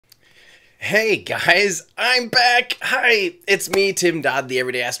Hey guys, I'm back! Hi, it's me, Tim Dodd, the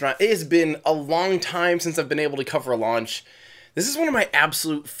Everyday Astronaut. It has been a long time since I've been able to cover a launch. This is one of my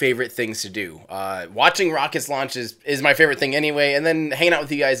absolute favorite things to do. Watching rockets launch is my favorite thing anyway, and then hanging out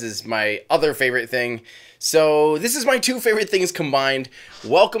with you guys is my other favorite thing. So this is my two favorite things combined.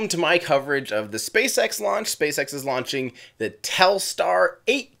 Welcome to my coverage of the SpaceX launch. SpaceX is launching the Telstar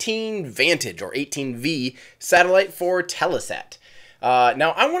 18 Vantage, or 18V, satellite for Telesat.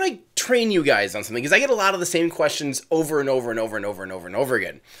 Now, I want to train you guys on something, because I get a lot of the same questions over and over and over and over and over and over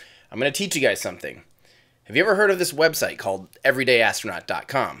again. I'm going to teach you guys something. Have you ever heard of this website called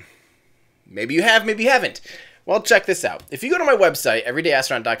everydayastronaut.com? Maybe you have, maybe you haven't. Well, check this out. If you go to my website,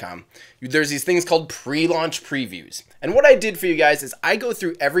 everydayastronaut.com, there's these things called pre-launch previews. And what I did for you guys is I go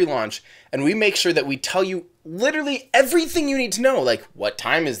through every launch, and we make sure that we tell you literally everything you need to know. Like, what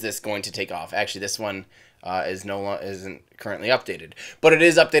time is this going to take off? Actually, this one isn't currently updated, but it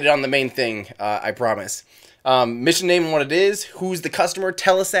is updated on the main thing, I promise. Mission name and what it is, who's the customer,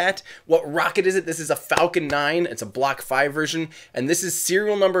 Telesat, what rocket is it? This is a Falcon 9, it's a Block 5 version, and this is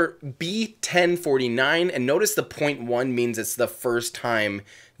serial number B1049, and notice the .1 means it's the first time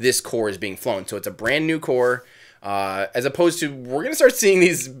this core is being flown, so it's a brand new core, as opposed to, we're going to start seeing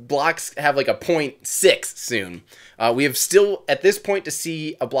these blocks have like a .6 soon. We have still, at this point, to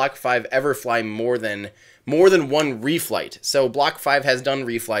see a Block 5 ever fly more than one reflight. So Block 5 has done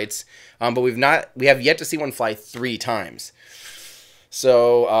reflights, but we have yet to see one fly 3 times.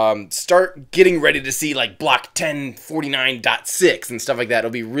 So start getting ready to see like Block 1049.6 and stuff like that. It'll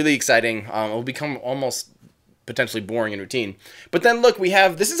be really exciting. It'll become almost potentially boring and routine. But then look,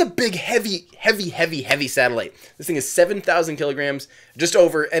 this is a big, heavy satellite. This thing is 7,000 kilograms, just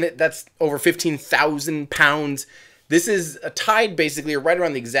over, and that's over 15,000 pounds. This is tied basically right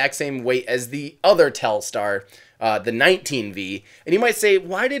around the exact same weight as the other Telstar, the 19V. And you might say,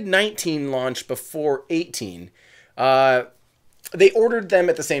 why did 19 launch before 18? They ordered them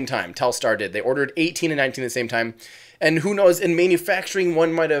at the same time. Telstar did. They ordered 18 and 19 at the same time. And who knows, in manufacturing,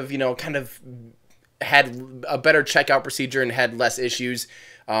 one might have, kind of had a better checkout procedure and had less issues.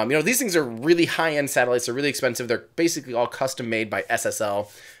 These things are really high-end satellites. They're really expensive. They're basically all custom made by SSL.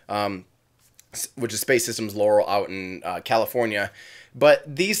 Which is Space Systems Laurel out in California. But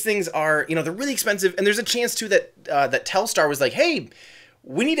these things are, they're really expensive, and there's a chance too that that Telstar was like, hey,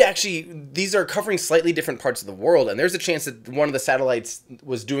 we need to actually, these are covering slightly different parts of the world, and there's a chance that one of the satellites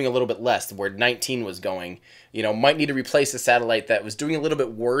was doing a little bit less, where 19 was going. Might need to replace a satellite that was doing a little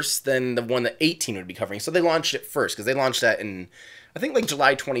bit worse than the one that 18 would be covering. So they launched it first, because they launched that in, I think, like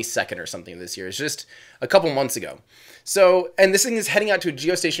July 22nd or something this year. It's just a couple months ago. So, and this thing is heading out to a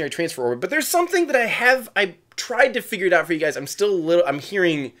geostationary transfer orbit, but there's something that I tried to figure it out for you guys. I'm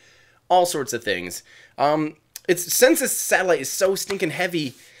hearing all sorts of things. Since this satellite is so stinking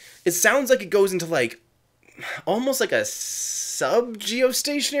heavy, it sounds like it goes into like, almost like a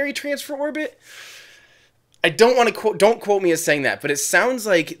sub-geostationary transfer orbit. I don't quote me as saying that, but it sounds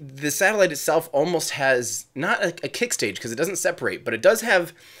like the satellite itself almost has, not a kick stage, because it doesn't separate, but it does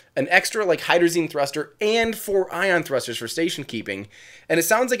have an extra like hydrazine thruster and 4 ion thrusters for station keeping, and it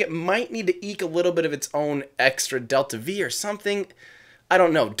sounds like it might need to eke a little bit of its own extra delta V or something. I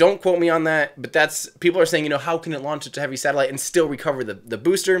don't know. Don't quote me on that, but people are saying, how can it launch such a heavy satellite and still recover the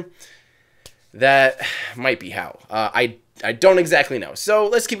booster? That might be how. I don't exactly know. So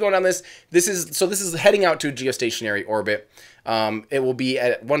let's keep going on this. This is heading out to a geostationary orbit. It will be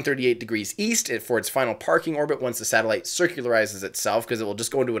at 138 degrees east for its final parking orbit once the satellite circularizes itself, because it will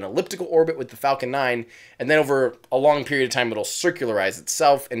just go into an elliptical orbit with the Falcon 9, and then over a long period of time it'll circularize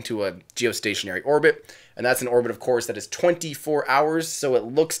itself into a geostationary orbit. And that's an orbit, of course, that is 24 hours, so it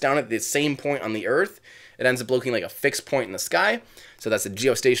looks down at the same point on the Earth. It ends up looking like a fixed point in the sky, so that's a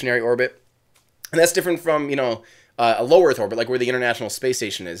geostationary orbit. And that's different from, a low Earth orbit, like where the International Space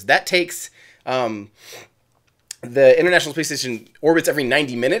Station is. That takes, the International Space Station orbits every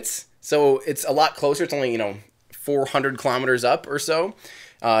 90 minutes, so it's a lot closer. It's only, 400 kilometers up or so.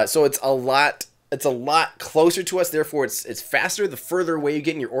 So it's a lot closer to us, therefore it's faster. The further away you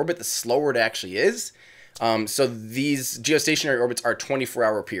get in your orbit, the slower it actually is. So these geostationary orbits are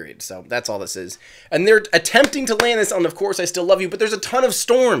 24-hour periods. So that's all this is. And they're attempting to land this on, of course, I Still Love You, but there's a ton of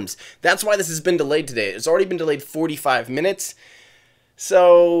storms. That's why this has been delayed today. It's already been delayed 45 minutes.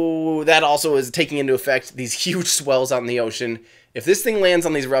 So that also is taking into effect these huge swells out in the ocean. If this thing lands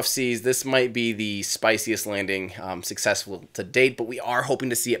on these rough seas, this might be the spiciest landing successful to date, but we are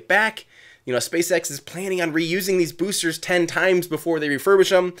hoping to see it back. SpaceX is planning on reusing these boosters 10 times before they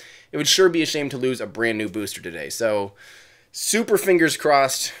refurbish them. It would sure be a shame to lose a brand new booster today. So, super fingers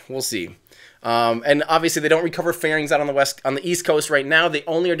crossed. We'll see. And obviously they don't recover fairings out on the East Coast right now. They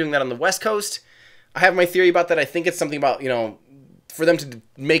only are doing that on the West Coast. I have my theory about that. I think it's something about, you know, for them to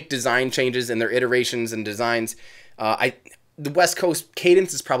make design changes in their iterations and designs. The West Coast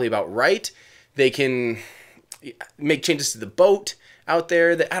cadence is probably about right. They can make changes to the boat out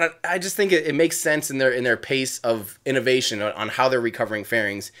there. I just think it makes sense in their pace of innovation on how they're recovering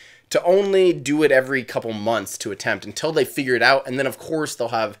fairings to only do it every couple months to attempt until they figure it out. And then, of course, they'll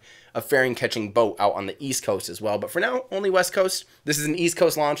have a fairing catching boat out on the East Coast as well. But for now, only West Coast. This is an East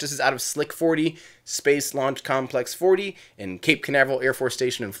Coast launch. This is out of Slick 40, Space Launch Complex 40 in Cape Canaveral Air Force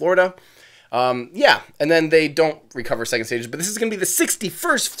Station in Florida. Yeah, and then they don't recover second stages, but this is going to be the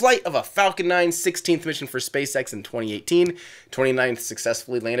 61st flight of a Falcon 9, 16th mission for SpaceX in 2018, 29th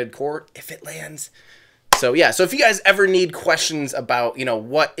successfully landed core, if it lands. So yeah, so if you guys ever need questions about, you know,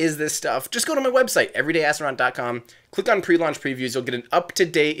 what is this stuff, just go to my website, everydayastronaut.com, click on pre-launch previews, you'll get an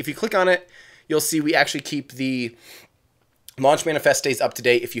up-to-date, if you click on it, you'll see we actually keep the launch manifest stays up to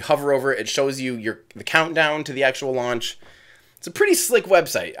date. If you hover over it, it shows you the countdown to the actual launch. It's a pretty slick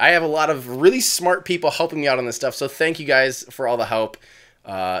website. I have a lot of really smart people helping me out on this stuff, so thank you guys for all the help.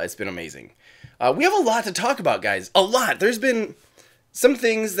 It's been amazing. We have a lot to talk about, guys. A lot. There's been some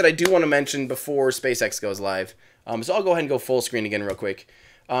things that I do want to mention before SpaceX goes live. So I'll go ahead and go full screen again real quick.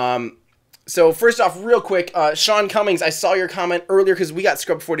 So first off, real quick, Sean Cummings, I saw your comment earlier because we got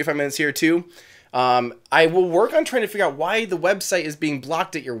scrubbed 45 minutes here too. I will work on trying to figure out why the website is being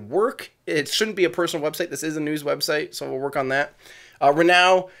blocked at your work. It shouldn't be a personal website. This is a news website, so we'll work on that.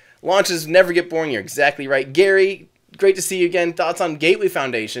 Renaud, launches never get boring. You're exactly right. Gary, great to see you again. Thoughts on Gateway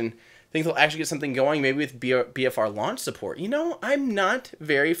Foundation? Think they'll actually get something going, maybe with BFR launch support? You know, I'm not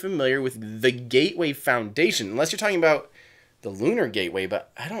very familiar with the Gateway Foundation, unless you're talking about the Lunar Gateway,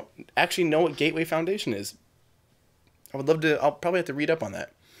 but I don't actually know what Gateway Foundation is. I would love to, I'll probably have to read up on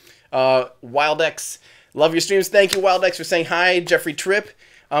that. WildX, love your streams. Thank you, WildX, for saying hi. Jeffrey Tripp,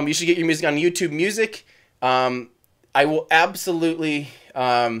 you should get your music on YouTube Music. I will absolutely,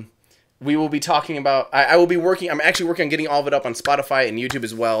 we will be talking about, I will be working, I'm actually working on getting all of it up on Spotify and YouTube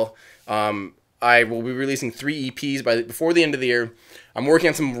as well. I will be releasing 3 EPs before the end of the year. I'm working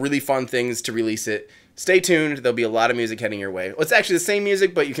on some really fun things to release it. Stay tuned. There'll be a lot of music heading your way. Well, it's actually the same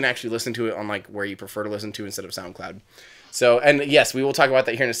music, but you can actually listen to it on like where you prefer to listen to instead of SoundCloud. So, and yes, we will talk about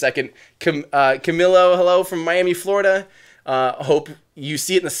that here in a second. Camilo, hello from Miami, Florida. Hope you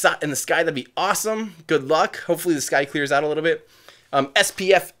see it in the sky. That'd be awesome. Good luck. Hopefully the sky clears out a little bit.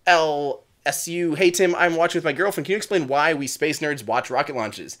 SPFLSU, hey Tim, I'm watching with my girlfriend. Can you explain why we space nerds watch rocket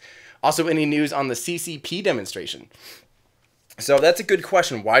launches? Also, any news on the CCP demonstration? So that's a good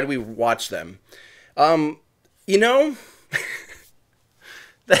question. Why do we watch them? You know,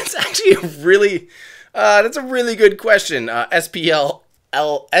 that's actually that's a really good question.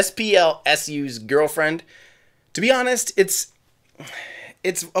 SPLSU's girlfriend. To be honest, it's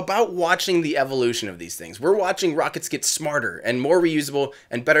about watching the evolution of these things. We're watching rockets get smarter and more reusable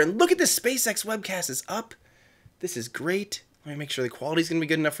and better. And look at this, SpaceX webcast is up. This is great. Let me make sure the quality is going to be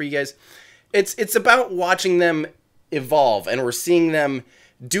good enough for you guys. It's about watching them evolve, and we're seeing them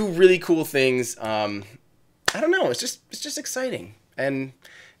do really cool things. I don't know. It's just exciting, and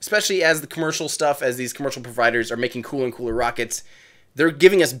especially as the commercial stuff, as these commercial providers are making cooler and cooler rockets, they're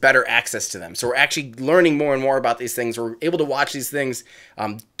giving us better access to them. So we're actually learning more and more about these things. We're able to watch these things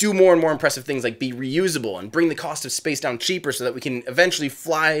do more and more impressive things like be reusable and bring the cost of space down cheaper so that we can eventually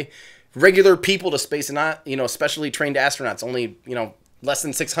fly regular people to space and not, you know, specially trained astronauts. Only, you know, less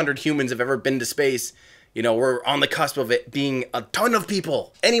than 600 humans have ever been to space. You know, we're on the cusp of it being a ton of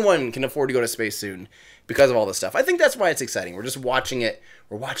people. Anyone can afford to go to space soon because of all this stuff. I think that's why it's exciting. We're just watching it.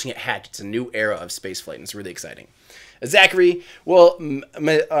 We're watching it hatch. It's a new era of spaceflight, and it's really exciting. Zachary, will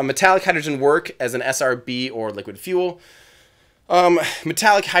metallic hydrogen work as an SRB or liquid fuel?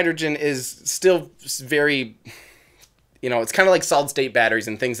 Metallic hydrogen is still very, you know, it's kind of like solid state batteries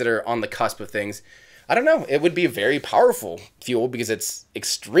and things that are on the cusp of things. I don't know. It would be a very powerful fuel because it's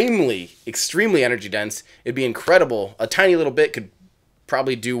extremely, extremely energy dense. It'd be incredible. A tiny little bit could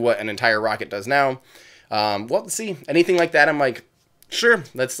probably do what an entire rocket does now. Well, let's see. Anything like that, I'm like, sure,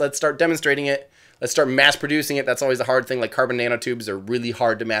 let's start demonstrating it. Let's start mass producing it. That's always the hard thing. Like carbon nanotubes are really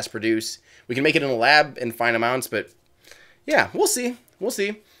hard to mass produce. We can make it in a lab in fine amounts, but yeah, we'll see. We'll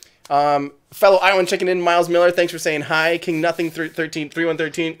see. Fellow Iowan checking in, Miles Miller, thanks for saying hi. King Nothing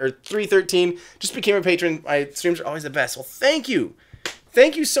 3113 or 313 just became a patron. My streams are always the best. Well, thank you.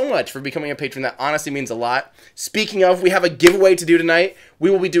 Thank you so much for becoming a patron. That honestly means a lot. Speaking of, we have a giveaway to do tonight. We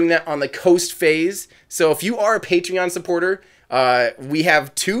will be doing that on the coast phase. So if you are a Patreon supporter, we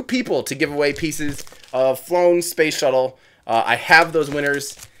have 2 people to give away pieces of flown space shuttle. I have those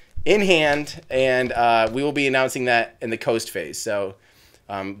winners. in hand, and we will be announcing that in the coast phase. So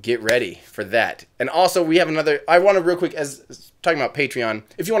get ready for that. And also, we have another. I want to real quick, as talking about Patreon,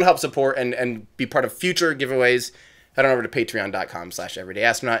 if you want to help support and be part of future giveaways, head on over to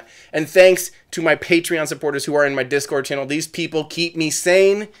patreon.com/everydayastronaut. And thanks to my Patreon supporters who are in my Discord channel. These people keep me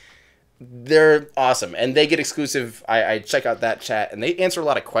sane. They're awesome, and they get exclusive. I check out that chat, and they answer a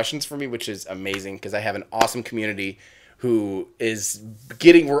lot of questions for me, which is amazing because I have an awesome community who is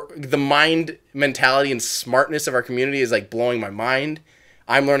getting the mind mentality and smartness of our community is like blowing my mind.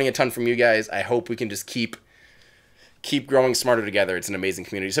 I'm learning a ton from you guys. I hope we can just keep growing smarter together. It's an amazing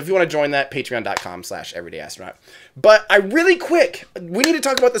community. So if you want to join that, patreon.com/everydayastronaut. But we need to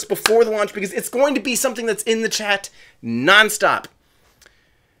talk about this before the launch because it's going to be something that's in the chat nonstop.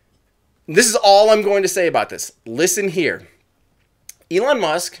 This is all I'm going to say about this. Listen here. Elon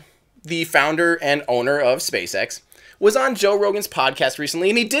Musk, the founder and owner of SpaceX, was on Joe Rogan's podcast recently,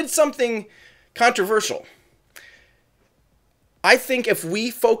 and he did something controversial. I think if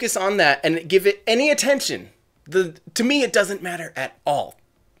we focus on that and give it any attention, to me it doesn't matter at all.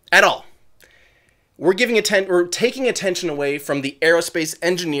 At all. We're taking attention away from the aerospace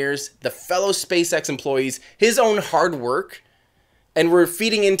engineers, the fellow SpaceX employees, his own hard work, and we're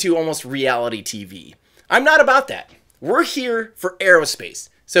feeding into almost reality TV. I'm not about that. We're here for aerospace.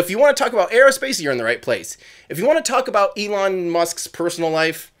 So if you want to talk about aerospace, you're in the right place. If you want to talk about Elon Musk's personal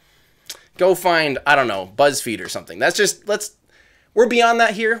life, go find, I don't know, BuzzFeed or something. We're beyond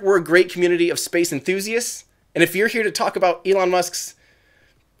that here. We're a great community of space enthusiasts. And if you're here to talk about Elon Musk's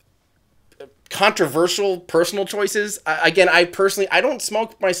controversial personal choices, I don't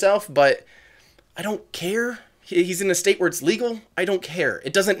smoke myself, but I don't care. He's in a state where it's legal. I don't care.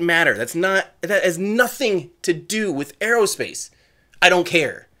 It doesn't matter. That has nothing to do with aerospace. I don't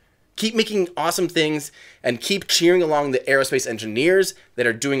care. Keep making awesome things and keep cheering along the aerospace engineers that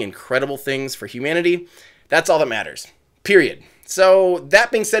are doing incredible things for humanity. That's all that matters. Period. So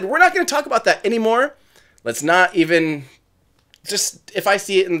that being said, we're not going to talk about that anymore. Let's not even if I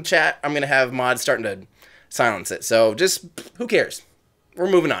see it in the chat, I'm going to have mods starting to silence it. So just who cares? We're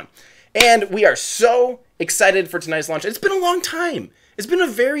moving on. And we are so excited for tonight's launch. It's been a long time. It's been a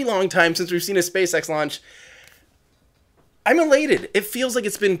very long time since we've seen a SpaceX launch. I'm elated. It feels like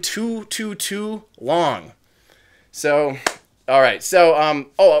it's been too long. So, all right. So,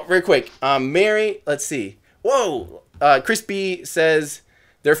 real quick. Mary, let's see. Whoa. Chris B says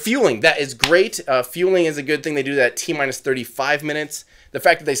they're fueling. That is great. Fueling is a good thing. They do that T-minus 35 minutes. The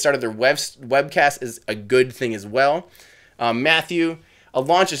fact that they started their webcast is a good thing as well. Matthew, a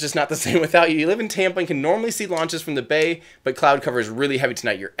launch is just not the same without you. You live in Tampa and can normally see launches from the Bay, but cloud cover is really heavy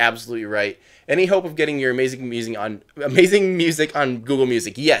tonight. You're absolutely right. Any hope of getting your amazing music on Google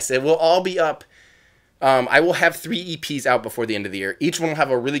Music? Yes, it will all be up. I will have 3 EPs out before the end of the year. Each one will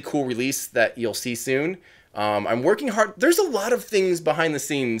have a really cool release that you'll see soon. I'm working hard. There's a lot of things behind the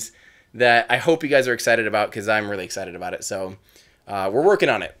scenes that I hope you guys are excited about because I'm really excited about it. So we're working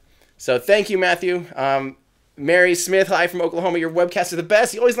on it. So thank you, Matthew. Mary Smith, hi from Oklahoma. Your webcasts are the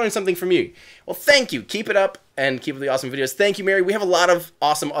best. You always learn something from you. Well, thank you. Keep it up and keep up the awesome videos. Thank you, Mary. We have a lot of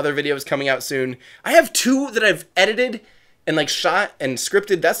awesome other videos coming out soon. I have 2 that I've edited and shot and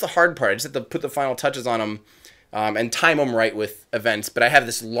scripted. That's the hard part. I just have to put the final touches on them and time them right with events. But I have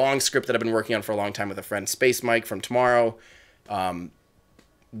this long script that I've been working on for a long time with a friend, Space Mike from tomorrow.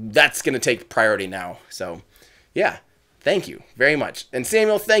 That's going to take priority now. So, yeah. Thank you very much. And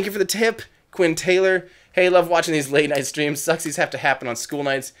Samuel, thank you for the tip. Quinn Taylor, hey, love watching these late night streams. Sucks these have to happen on school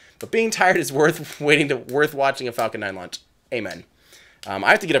nights, but being tired is worth watching a Falcon 9 launch. Amen. I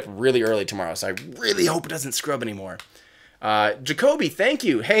have to get up really early tomorrow, so I really hope it doesn't scrub anymore. Jacoby, thank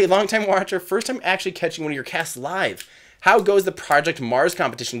you. Hey, longtime watcher, first time actually catching one of your casts live. How goes the Project Mars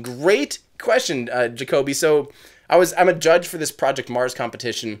competition? Great question, Jacoby. So I'm a judge for this Project Mars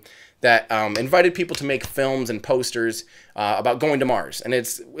competition that invited people to make films and posters about going to Mars. And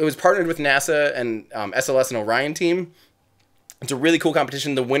it was partnered with NASA and SLS and Orion team. It's a really cool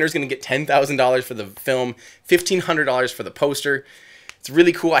competition. The winner's going to get $10,000 for the film, $1,500 for the poster. It's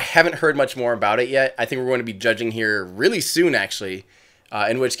really cool. I haven't heard much more about it yet. I think we're going to be judging here really soon, actually,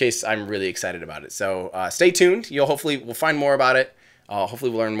 in which case I'm really excited about it. So stay tuned. We'll find more about it.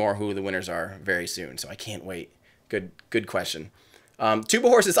 Hopefully we'll learn more who the winners are very soon. So I can't wait. Good question. Tuba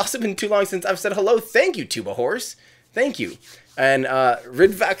Horse, it's also been too long since I've said hello. Thank you, Tuba Horse. Thank you. And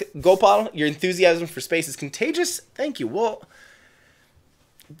Ridvak Gopal, your enthusiasm for space is contagious. Thank you. Well,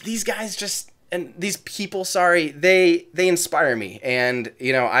 these guys and these people, they inspire me. And,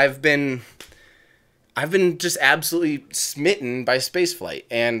 I've been just absolutely smitten by spaceflight.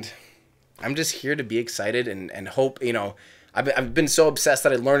 And I'm just here to be excited and hope, I've been so obsessed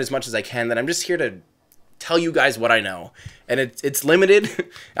that I learn as much as I can that I'm just here to tell you guys what I know. And it's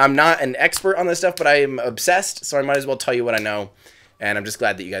limited. I'm not an expert on this stuff, but I am obsessed, so I might as well tell you what I know. And I'm just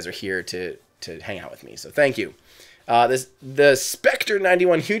glad that you guys are here to hang out with me. So thank you. The Spectre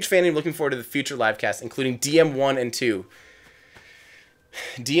 91, huge fan and looking forward to the future live cast, including DM1 and 2.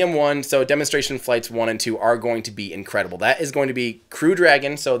 DM1, so demonstration flights 1 and 2 are going to be incredible. That is going to be Crew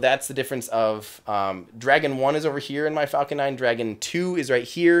Dragon, so that's the difference of Dragon 1 is over here in my Falcon 9. Dragon 2 is right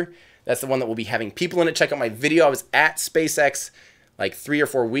here. That's the one that will be having people in it. Check out my video. I was at SpaceX like 3 or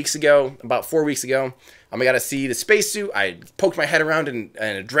 4 weeks ago, about 4 weeks ago. I got to see the spacesuit. I poked my head around in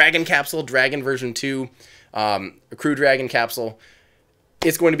a Dragon capsule, Dragon version 2, a Crew Dragon capsule.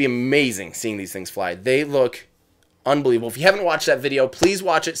 It's going to be amazing seeing these things fly. They look unbelievable. If you haven't watched that video, please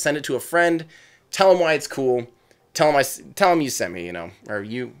watch it. Send it to a friend. Tell them why it's cool. Tell them you sent me, or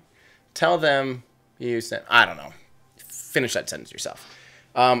you tell them you sent. I don't know. Finish that sentence yourself.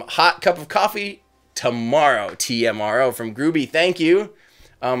 Hot cup of coffee tomorrow. TMRO from Groovy. Thank you.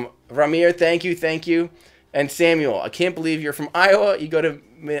 Ramir, thank you. And Samuel, I can't believe you're from Iowa. You go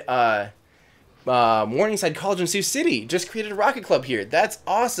to Morningside College in Sioux City. Just created a rocket club here. That's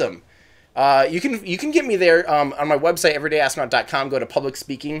awesome. You can get me there on my website, everydayastronaut.com. Go to public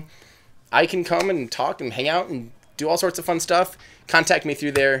speaking. I can come and talk and hang out and do all sorts of fun stuff. Contact me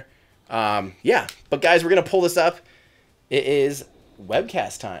through there. Yeah, but guys, we're going to pull this up. It is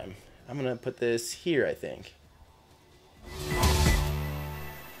webcast time. I'm going to put this here, I think.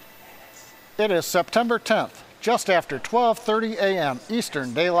 It is September 10th, just after 12:30 a.m.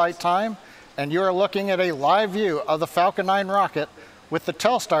 Eastern Daylight Time, and you are looking at a live view of the Falcon 9 rocket with the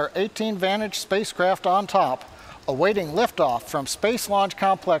Telstar 18 Vantage spacecraft on top, awaiting liftoff from Space Launch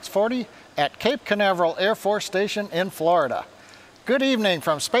Complex 40 at Cape Canaveral Air Force Station in Florida. Good evening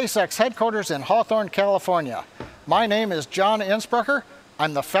from SpaceX headquarters in Hawthorne, California. My name is John Innsbrucker.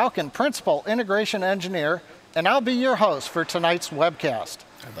 I'm the Falcon Principal Integration Engineer, and I'll be your host for tonight's webcast.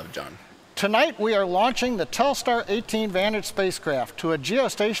 I love John. Tonight we are launching the Telstar 18 Vantage spacecraft to a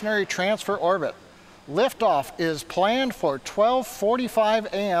geostationary transfer orbit. Liftoff is planned for 12:45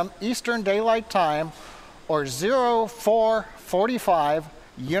 a.m. Eastern Daylight Time, or 04:45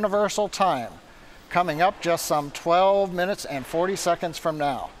 Universal Time, coming up just some 12 minutes and 40 seconds from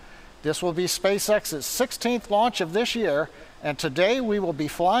now. This will be SpaceX's 16th launch of this year, and today we will be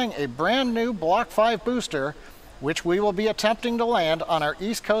flying a brand new Block 5 booster, which we will be attempting to land on our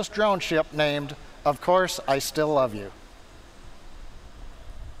East Coast drone ship named, of course, I Still Love You.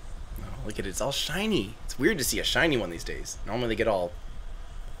 Oh, look at it, it's all shiny. It's weird to see a shiny one these days. Normally they get all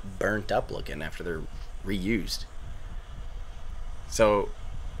burnt up looking after they're reused. So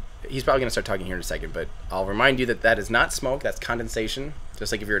he's probably going to start talking here in a second, but I'll remind you that that is not smoke, that's condensation.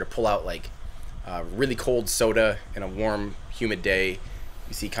 Just like if you were to pull out like really cold soda in a warm, humid day,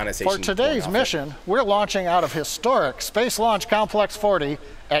 you see condensation. For today's mission, we're launching out of historic Space Launch Complex 40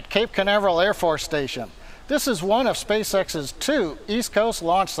 at Cape Canaveral Air Force Station. This is one of SpaceX's 2 East Coast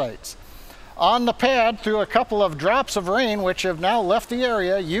launch sites. On the pad, through a couple of drops of rain which have now left the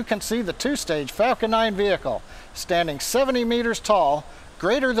area, you can see the 2-stage Falcon 9 vehicle, standing 70 meters tall,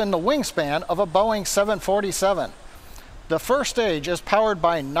 greater than the wingspan of a Boeing 747. The first stage is powered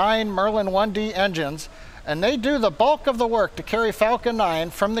by 9 Merlin 1D engines, and they do the bulk of the work to carry Falcon 9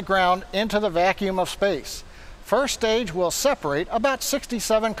 from the ground into the vacuum of space. First stage will separate about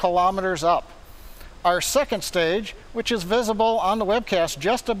 67 kilometers up. Our second stage, which is visible on the webcast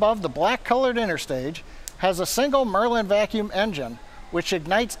just above the black-colored interstage, has a single Merlin vacuum engine, which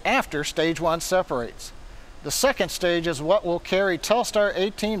ignites after stage 1 separates. The second stage is what will carry Telstar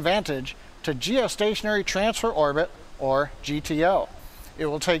 18 Vantage to geostationary transfer orbit, or GTO. It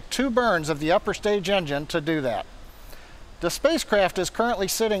will take 2 burns of the upper stage engine to do that. The spacecraft is currently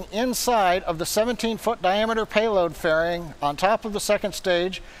sitting inside of the 17-foot diameter payload fairing on top of the second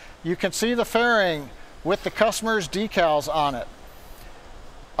stage. You can see the fairing with the customer's decals on it.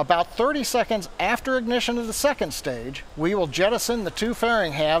 About 30 seconds after ignition of the second stage, we will jettison the 2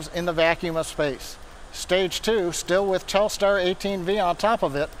 fairing halves in the vacuum of space. Stage 2, still with Telstar 18V on top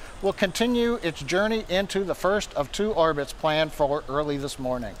of it, will continue its journey into the first of 2 orbits planned for early this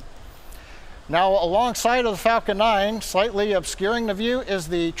morning. Now, alongside of the Falcon 9, slightly obscuring the view, is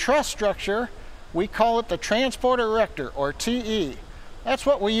the truss structure. We call it the Transporter Erector, or TE. That's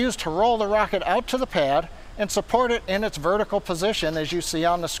what we use to roll the rocket out to the pad and support it in its vertical position, as you see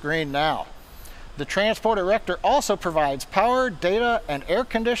on the screen now. The Transporter Erector also provides power, data, and air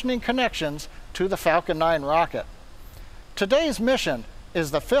conditioning connections to the Falcon 9 rocket. Today's mission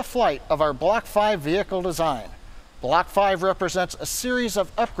is the 5th flight of our Block 5 vehicle design. Block 5 represents a series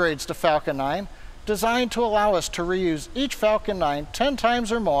of upgrades to Falcon 9 designed to allow us to reuse each Falcon 9 10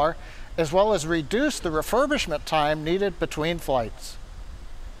 times or more, as well as reduce the refurbishment time needed between flights.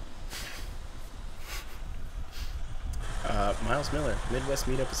 Miles Miller, Midwest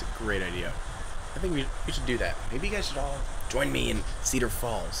Meetup is a great idea. I think we should do that. Maybe you guys should all join me in Cedar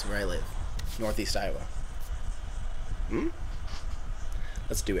Falls, where I live, Northeast Iowa.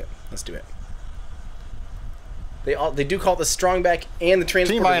 Let's do it. Let's do it. They do call it the Strongback and the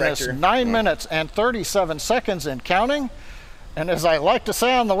Transporter Vector. T-minus 9 minutes and 37 seconds and counting. And as I like to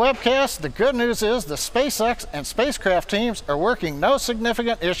say on the webcast, the good news is the SpaceX and spacecraft teams are working no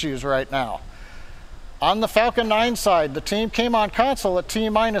significant issues right now. On the Falcon 9 side, the team came on console at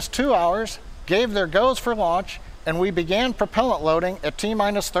T-minus 2 hours, gave their goes for launch, and we began propellant loading at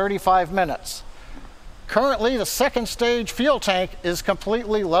T-minus 35 minutes. Currently, the second stage fuel tank is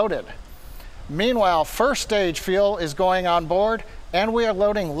completely loaded. Meanwhile, first stage fuel is going on board, and we are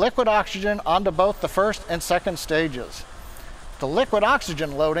loading liquid oxygen onto both the first and second stages. The liquid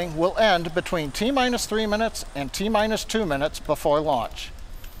oxygen loading will end between T-minus 3 minutes and T-minus 2 minutes before launch.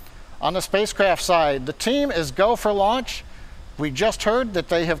 On the spacecraft side, the team is go for launch. We just heard that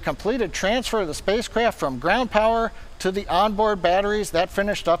they have completed transfer of the spacecraft from ground power to the onboard batteries. That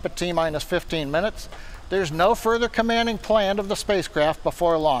finished up at T-minus 15 minutes. There's no further commanding planned of the spacecraft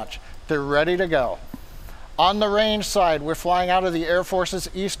before launch. They're ready to go. On the range side, we're flying out of the Air Force's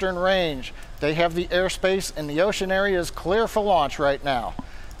Eastern Range. They have the airspace and the ocean areas clear for launch right now.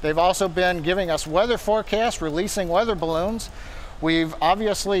 They've also been giving us weather forecasts, releasing weather balloons. We've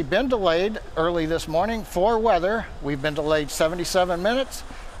obviously been delayed early this morning for weather. We've been delayed 77 minutes.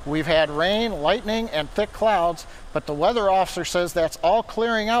 We've had rain, lightning, and thick clouds, but the weather officer says that's all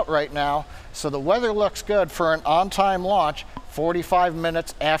clearing out right now, so the weather looks good for an on-time launch 45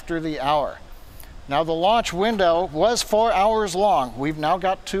 minutes after the hour. Now, the launch window was 4 hours long. We've now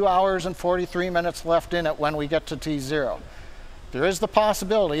got 2 hours and 43 minutes left in it when we get to T0. There is the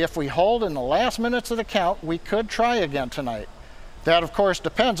possibility if we hold in the last minutes of the count, we could try again tonight. That, of course,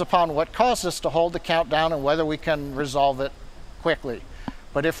 depends upon what caused us to hold the countdown and whether we can resolve it quickly.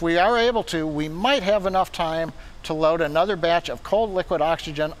 But if we are able to, we might have enough time to load another batch of cold liquid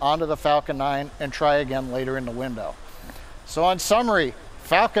oxygen onto the Falcon 9 and try again later in the window. So in summary,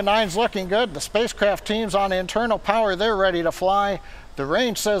 Falcon 9's looking good. The spacecraft team's on internal power. They're ready to fly. The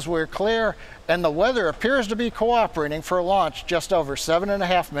range says we're clear, and the weather appears to be cooperating for launch just over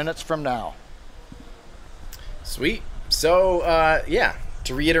 7.5 minutes from now. Sweet. So, yeah,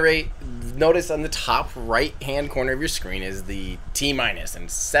 to reiterate, notice on the top right-hand corner of your screen is the T-minus and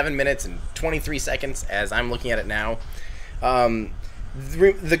 7 minutes and 23 seconds as I'm looking at it now.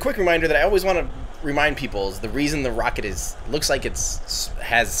 The quick reminder that I always want to remind people is the reason the rocket looks like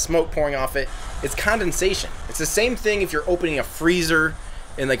has smoke pouring off it. It's condensation. It's the same thing if you're opening a freezer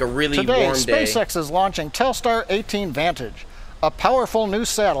in like a really warm day. Today, SpaceX is launching Telstar 18 Vantage, a powerful new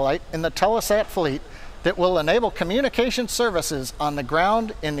satellite in the Telesat fleet that will enable communication services on the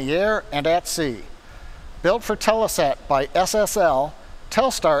ground, in the air, and at sea. Built for Telesat by SSL,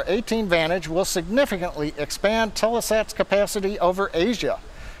 Telstar 18 Vantage will significantly expand Telesat's capacity over Asia,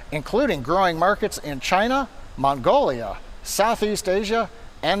 including growing markets in China, Mongolia, Southeast Asia,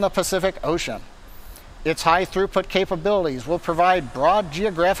 and the Pacific Ocean. Its high throughput capabilities will provide broad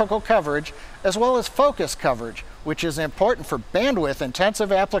geographical coverage as well as focus coverage, which is important for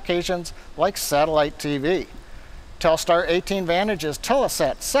bandwidth-intensive applications like satellite TV. Telstar 18 Vantage is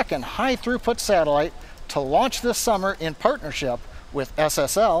Telesat's second high-throughput satellite to launch this summer in partnership with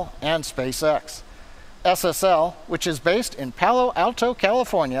SSL and SpaceX. SSL, which is based in Palo Alto,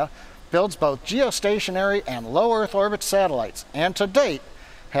 California, builds both geostationary and low Earth orbit satellites, and to date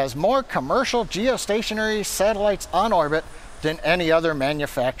has more commercial geostationary satellites on orbit than any other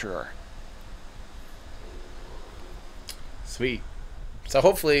manufacturer. Sweet. So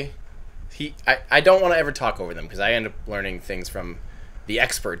hopefully, I don't want to ever talk over them because I end up learning things from the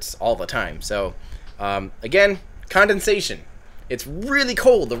experts all the time. So, again, condensation. It's really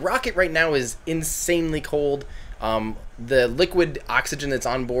cold. The rocket right now is insanely cold. The liquid oxygen that's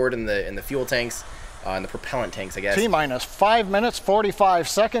on board in the fuel tanks, and the propellant tanks, I guess. T-minus 5 minutes, 45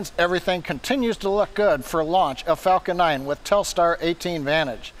 seconds. Everything continues to look good for launch of Falcon 9 with Telstar 18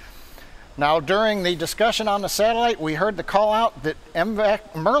 Vantage. Now, during the discussion on the satellite, we heard the call out that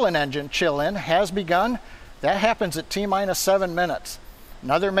MVAC Merlin engine chill-in has begun. That happens at T-minus 7 minutes.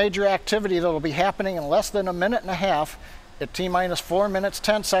 Another major activity that will be happening in less than a minute and a half at T-minus 4 minutes,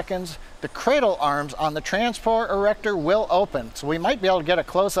 10 seconds, the cradle arms on the transport erector will open. So we might be able to get a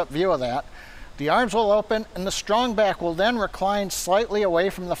close-up view of that. The arms will open, and the strongback will then recline slightly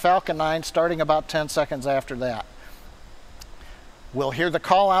away from the Falcon 9, starting about 10 seconds after that. We'll hear the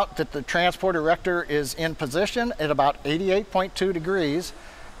call out that the transport erector is in position at about 88.2 degrees.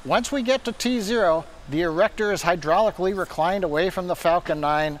 Once we get to T0, the erector is hydraulically reclined away from the Falcon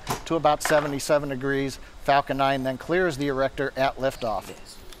 9 to about 77 degrees. Falcon 9 then clears the erector at liftoff.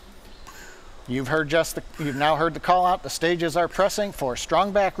 You've now heard the call out. The stages are pressing for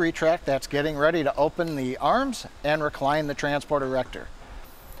strong back retract. That's getting ready to open the arms and recline the transport erector.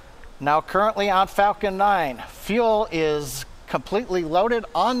 Now currently on Falcon 9, fuel is completely loaded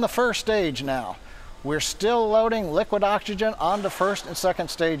on the first stage now. We're still loading liquid oxygen on the first and second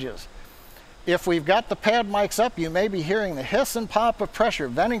stages. If we've got the pad mics up, you may be hearing the hiss and pop of pressure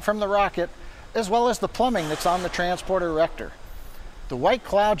venting from the rocket, as well as the plumbing that's on the transport erector. The white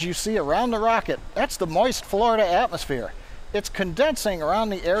clouds you see around the rocket, that's the moist Florida atmosphere. It's condensing around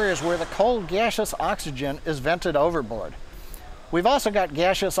the areas where the cold gaseous oxygen is vented overboard. We've also got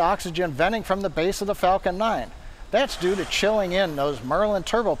gaseous oxygen venting from the base of the Falcon 9. That's due to chilling in those Merlin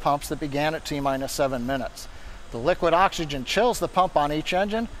turbopumps that began at T-minus 7 minutes. The liquid oxygen chills the pump on each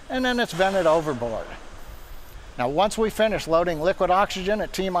engine, and then it's vented overboard. Now, once we finish loading liquid oxygen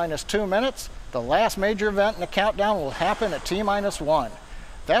at T-minus 2 minutes, the last major event in the countdown will happen at T-minus 1.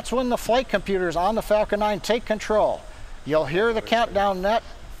 That's when the flight computers on the Falcon 9 take control. You'll hear the countdown net.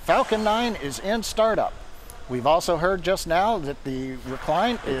 Falcon 9 is in startup. We've also heard just now that the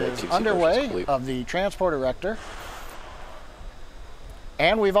recline is underway of the transport erector.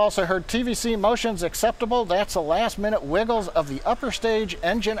 And we've also heard TVC motions acceptable. That's the last minute wiggles of the upper stage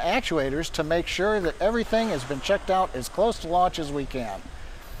engine actuators to make sure that everything has been checked out as close to launch as we can.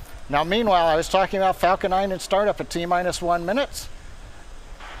 Now, meanwhile, I was talking about Falcon 9 in startup at T-minus 1 minutes.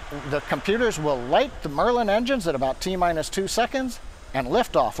 The computers will light the Merlin engines at about T-minus 2 seconds, and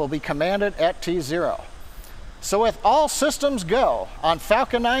liftoff will be commanded at T0. So with all systems go on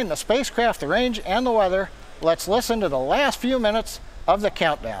Falcon 9, the spacecraft, the range, and the weather, let's listen to the last few minutes of the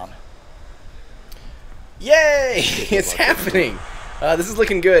countdown. Yay! It's happening! This is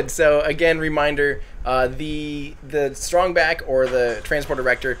looking good. So again, reminder, the strong back or the transport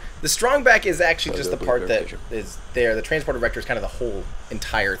erector. The strong back is actually just the part that is there. The transport erector is kind of the whole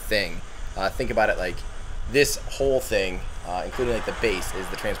entire thing. Think about it like this whole thing, including like the base, is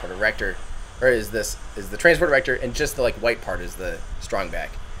the transport erector, or is the transport erector, and just the like white part is the strong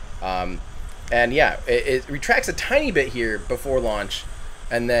back. And yeah, it retracts a tiny bit here before launch,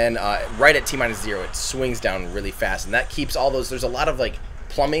 and then right at T-minus 0, it swings down really fast, and that keeps all those. There's a lot of like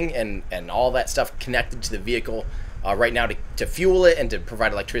plumbing and all that stuff connected to the vehicle right now to fuel it and to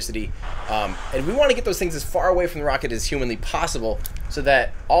provide electricity. And we want to get those things as far away from the rocket as humanly possible, so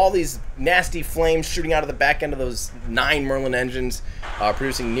that all these nasty flames shooting out of the back end of those 9 Merlin engines,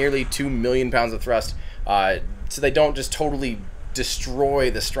 producing nearly 2 million pounds of thrust, so they don't just totally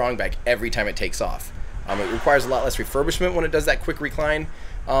destroy the strong back every time it takes off. It requires a lot less refurbishment when it does that quick recline.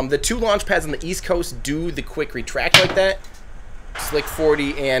 The 2 launch pads on the East Coast do the quick retract like that, Slick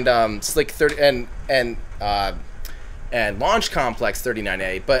 40 and Slick 30 and Launch Complex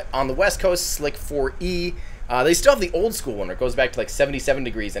 39A. But on the West Coast, Slick 4E, they still have the old school one where it goes back to like 77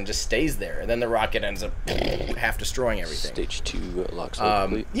 degrees and just stays there, and then the rocket ends up half destroying everything. Stage 2 locks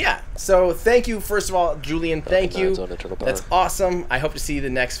complete. Yeah, so thank you, first of all, Julian, thank you. That's awesome. I hope to see the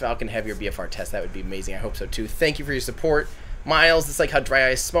next Falcon Heavier BFR test. That would be amazing. I hope so too. Thank you for your support. Miles, it's like how dry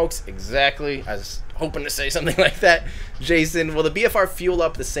ice smokes. Exactly. I was hoping to say something like that. Jason, will the BFR fuel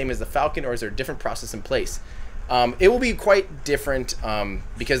up the same as the Falcon, or is there a different process in place? It will be quite different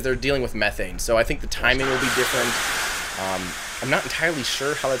because they're dealing with methane, so I think the timing will be different. I'm not entirely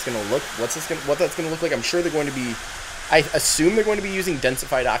sure how that's going to look. What that's going to look like. I'm sure they're going to be. I assume they're going to be using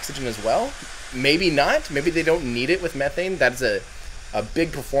densified oxygen as well. Maybe not. Maybe they don't need it with methane. That's a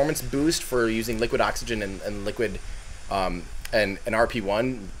big performance boost for using liquid oxygen and liquid and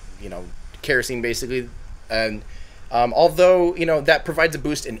RP1. You know, kerosene basically, and. Although, you know, that provides a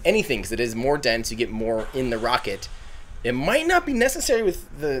boost in anything because it is more dense, you get more in the rocket. It might not be necessary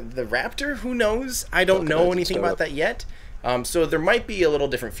with the Raptor, who knows? I don't know anything about that yet. So there might be a little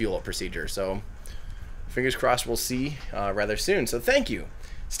different fuel up procedure. So fingers crossed we'll see rather soon. So thank you.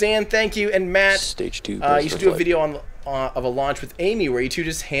 Stan, thank you. And Matt, Stage 2 you should do a video on of a launch with Amy where you two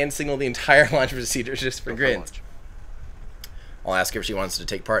just hand signal the entire launch procedure just for grins. I'll ask her if she wants to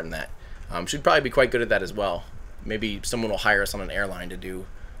take part in that. She'd probably be quite good at that as well. Maybe someone will hire us on an airline to do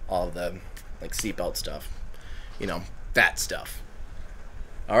all of the like seatbelt stuff, you know, that stuff.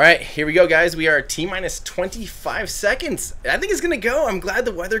 All right, here we go, guys. We are T-minus 25 seconds. I think it's gonna go. I'm glad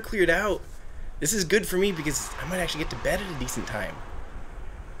the weather cleared out. This is good for me because I might actually get to bed at a decent time.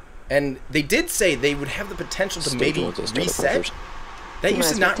 And they did say they would have the potential to maybe reset. That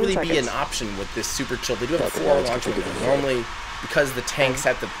used to not really be an option with this super chill. They do have a 4-hour launch window. Normally because the tanks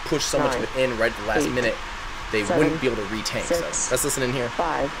have to push so much of it in right at the last minute, they wouldn't be able to retank. So let's listen in here.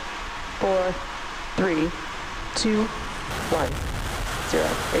 5, 4, 3, 2, 1, 0.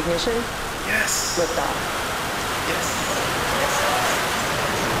 Ignition. Yes. Liftoff. Yes.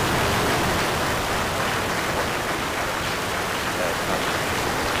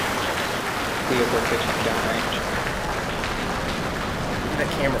 Vehicle pitching downrange. Look at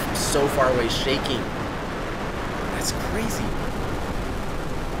that camera from so far away shaking. That's crazy.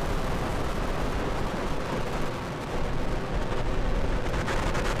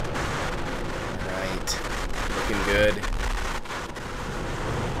 Right. Looking good.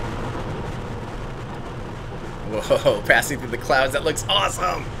 Whoa, passing through the clouds. That looks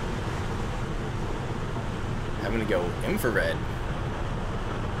awesome. I'm gonna go infrared.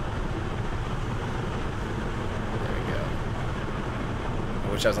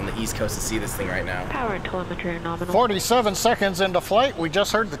 I wish I was on the East Coast to see this thing right now. Power and telemetry are nominal. 47 seconds into flight, we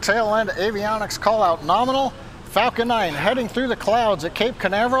just heard the tail end avionics call out nominal. Falcon 9 heading through the clouds at Cape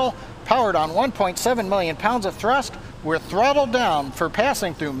Canaveral, powered on 1.7 million pounds of thrust. We're throttled down for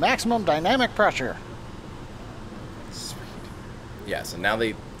passing through maximum dynamic pressure. Sweet. Yeah, so now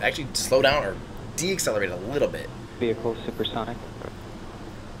they actually slow down or deaccelerate a little bit. Vehicle supersonic.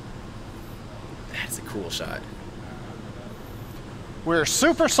 That's a cool shot. We're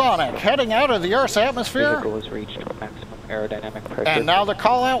supersonic, heading out of the Earth's atmosphere. Vehicle has reached maximum aerodynamic pressure. And now the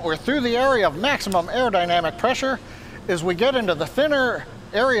call out, we're through the area of maximum aerodynamic pressure. As we get into the thinner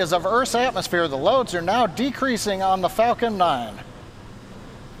areas of Earth's atmosphere, the loads are now decreasing on the Falcon 9.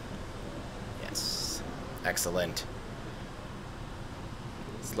 Yes. Excellent.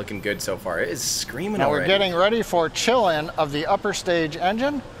 It's looking good so far. It is screaming Now already. we're getting ready for chill-in of the upper stage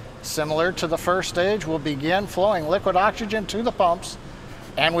engine. Similar to the first stage, we'll begin flowing liquid oxygen to the pumps.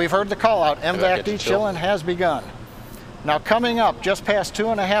 And we've heard the call out, MVAC-D chill-in has begun. Now coming up, just past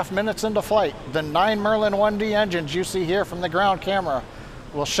 2.5 minutes into flight, the 9 Merlin 1D engines you see here from the ground camera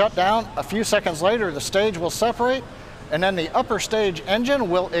will shut down. A few seconds later, the stage will separate, and then the upper stage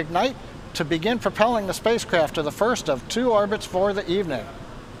engine will ignite to begin propelling the spacecraft to the first of 2 orbits for the evening.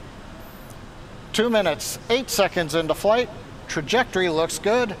 2 minutes, 8 seconds into flight. Trajectory looks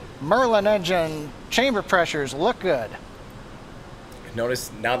good. Merlin engine chamber pressures look good.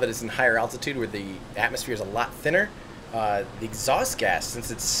 Notice now that it's in higher altitude where the atmosphere is a lot thinner, the exhaust gas,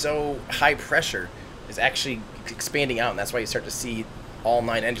 since it's so high pressure, is actually expanding out, and that's why you start to see all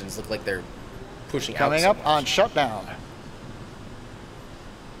 9 engines look like they're pushing out. Coming so up much. on shutdown.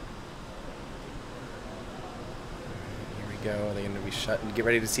 Here we go. They're going to be shut. Get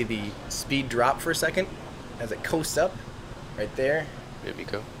ready to see the speed drop for a second as it coasts up. Right there. Here we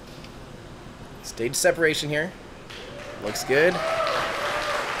go. Stage separation here. Looks good.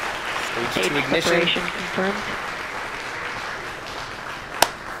 Stage 2 ignition. Separation confirmed.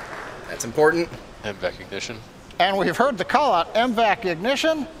 That's important. MVAC ignition. And we've heard the call out, MVAC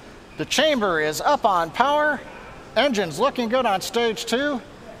ignition. The chamber is up on power. Engines looking good on stage 2.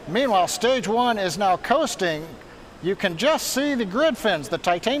 Meanwhile, stage 1 is now coasting. You can just see the grid fins, the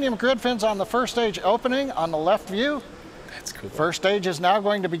titanium grid fins on the first stage opening on the left view. That's cool. First stage is now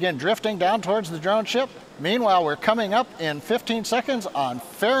going to begin drifting down towards the drone ship. Meanwhile, we're coming up in 15 seconds on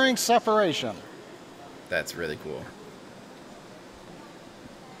fairing separation. That's really cool.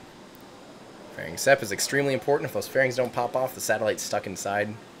 Fairing sep is extremely important. If those fairings don't pop off, the satellite's stuck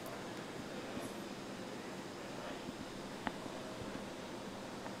inside.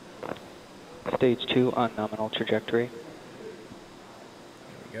 Stage 2 on nominal trajectory.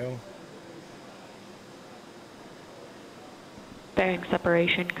 There we go. Bearing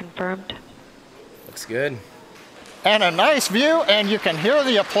separation confirmed. Looks good. And a nice view, and you can hear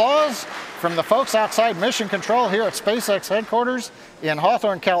the applause from the folks outside Mission Control here at SpaceX headquarters in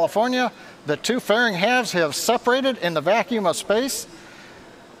Hawthorne, California. The 2 fairing halves have separated in the vacuum of space.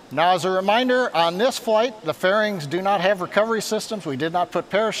 Now, as a reminder, on this flight, the fairings do not have recovery systems. We did not put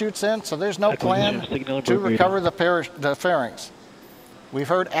parachutes in, so there's no plan to recover the fairings. We've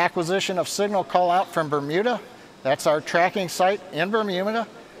heard acquisition of signal call out from Bermuda. That's our tracking site in Bermuda.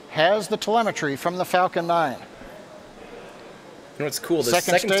 Has the telemetry from the Falcon 9. You know what's cool? The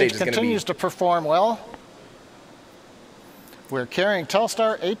Second stage is going continues to perform well. We're carrying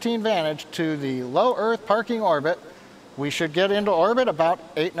Telstar 18 Vantage to the low Earth parking orbit. We should get into orbit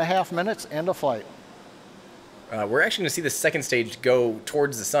about 8.5 minutes into flight. We're actually going to see the second stage go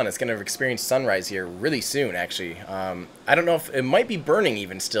towards the sun. It's going to experience sunrise here really soon, actually. I don't know if it might be burning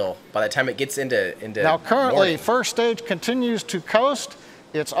even still by the time it gets into Now, currently, morning. first stage continues to coast.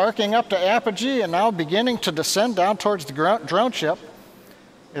 It's arcing up to apogee and now beginning to descend down towards the drone ship.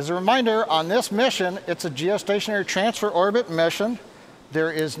 As a reminder, on this mission, it's a geostationary transfer orbit mission.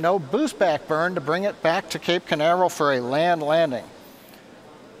 There is no boost back burn to bring it back to Cape Canaveral for a land landing.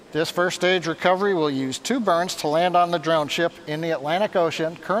 This first stage recovery will use 2 burns to land on the drone ship in the Atlantic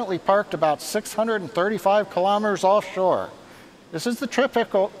Ocean, currently parked about 635 kilometers offshore. This is the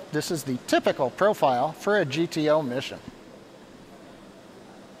typical profile for a GTO mission.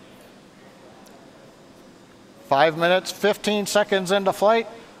 5 minutes, 15 seconds into flight.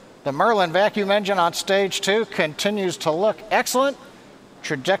 The Merlin vacuum engine on stage 2 continues to look excellent.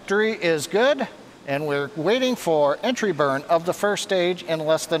 Trajectory is good, and we're waiting for entry burn of the first stage in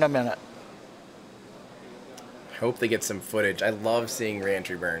less than a minute. I hope they get some footage. I love seeing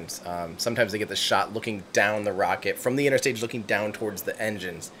re-entry burns. Sometimes they get the shot looking down the rocket from the inner stage, looking down towards the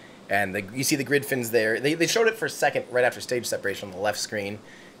engines, and you see the grid fins there. They showed it for a second right after stage separation on the left screen,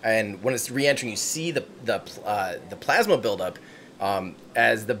 and when it's re-entering, you see the plasma buildup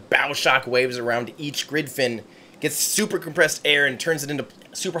as the bow shock waves around each grid fin gets super compressed air and turns it into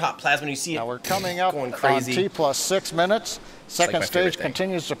super hot plasma. And you see it now we're coming up going crazy. On T plus 6 minutes. Second stage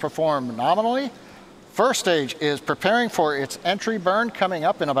continues to perform nominally. First stage is preparing for its entry burn coming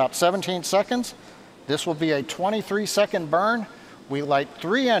up in about 17 seconds. This will be a 23-second burn. We light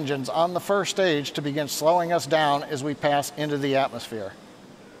 3 engines on the first stage to begin slowing us down as we pass into the atmosphere.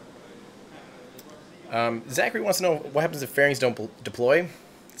 Zachary wants to know what happens if fairings don't deploy.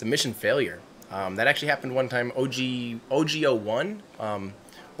 It's a mission failure. That actually happened one time. OGO1,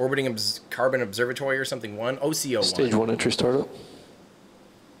 orbiting carbon observatory or something. OCO1. Stage 1 entry startup.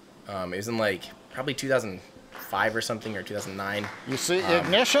 It was in like probably 2005 or something, or 2009. You see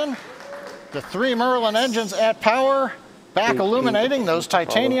ignition, the 3 Merlin engines at power, back illuminating those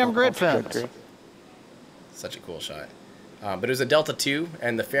titanium grid fins. Such a cool shot. But it was a Delta II,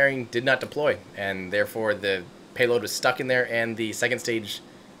 and the fairing did not deploy, and therefore the payload was stuck in there, and the second stage,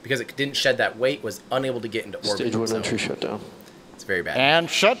 because it didn't shed that weight, was unable to get into orbit. Stage 1 entry shutdown. It's very bad. And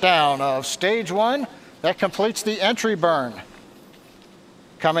shutdown of stage 1. That completes the entry burn.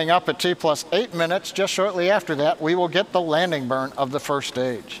 Coming up at T plus 8 minutes, just shortly after that, we will get the landing burn of the first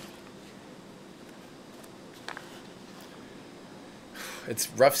stage. It's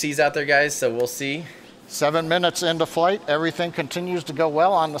rough seas out there, guys, so we'll see. 7 minutes into flight, everything continues to go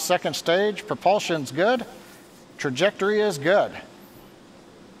well on the second stage. Propulsion's good. Trajectory is good.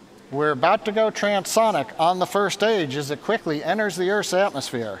 We're about to go transonic on the first stage as it quickly enters the Earth's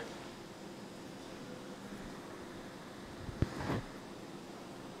atmosphere.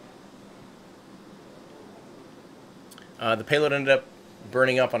 The payload ended up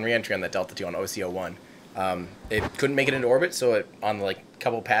burning up on reentry on that Delta II on OCO1. It couldn't make it into orbit, so it, on like a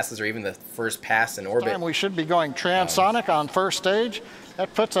couple passes or even the first pass in orbit. We should be going transonic on first stage.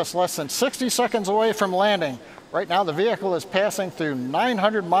 That puts us less than 60 seconds away from landing. Right now the vehicle is passing through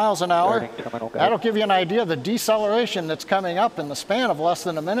 900 miles an hour. That'll give you an idea of the deceleration that's coming up in the span of less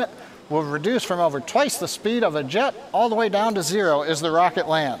than a minute. Will reduce from over twice the speed of a jet all the way down to 0 as the rocket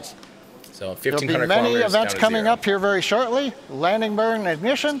lands. So 1,500 There'll be many kilometers events down to coming 0. up here very shortly. Landing burn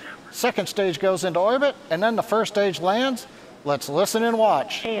ignition. Second stage goes into orbit, and then the first stage lands. Let's listen and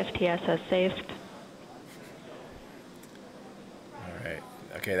watch. AFTS has saved. All right.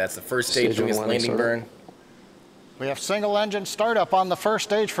 Okay, that's the first stage doing its landing burn. We have single engine startup on the first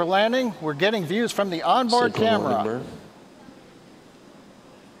stage for landing. We're getting views from the onboard camera.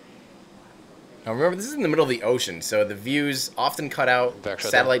 Now remember, this is in the middle of the ocean, so the views often cut out.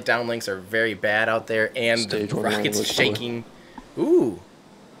 Satellite downlinks are very bad out there, and the rocket's shaking. Ooh.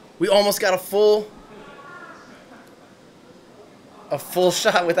 We almost got a full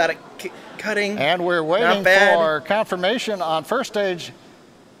shot without it cutting. And we're waiting for confirmation on first stage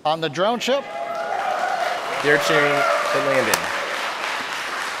on the drone ship. They're cheering it landed.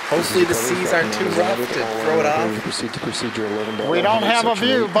 Hopefully the seas aren't too rough to throw it off. We don't have a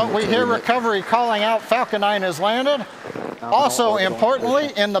view, but we hear recovery calling out Falcon 9 has landed. Also importantly,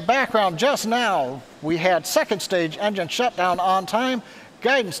 in the background just now, we had second stage engine shutdown on time.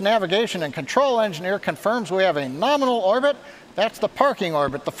 Guidance, navigation, and control engineer confirms we have a nominal orbit. That's the parking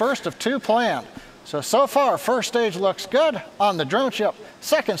orbit, the first of 2 planned. So far, first stage looks good on the drone ship.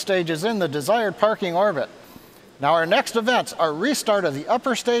 Second stage is in the desired parking orbit. Now our next events are restart of the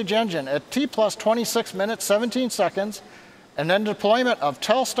upper stage engine at T plus 26 minutes, 17 seconds, and then deployment of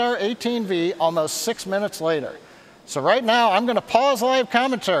Telstar 18V almost 6 minutes later. So right now, I'm gonna pause live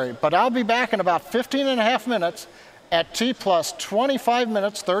commentary, but I'll be back in about 15.5 minutes at T plus 25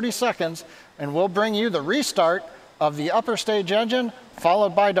 minutes, 30 seconds, and we'll bring you the restart of the upper stage engine,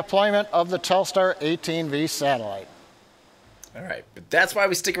 followed by deployment of the Telstar 18V satellite. All right, but that's why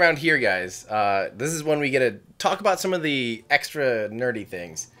we stick around here, guys. This is when we get to talk about some of the extra nerdy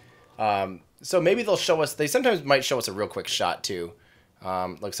things. So maybe they'll show us, they sometimes might show us a real quick shot too.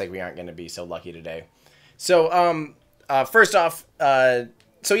 Looks like we aren't going to be so lucky today. So first off,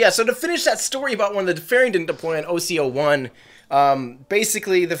 so to finish that story about when the fairing didn't deploy on OC01,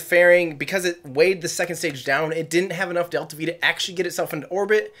 basically the fairing, because it weighed the second stage down, it didn't have enough delta V to actually get itself into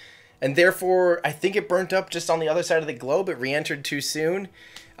orbit, and therefore I think it burnt up just on the other side of the globe. It re-entered too soon,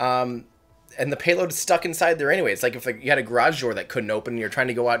 and the payload is stuck inside there anyway. It's like if you had a garage door that couldn't open and you're trying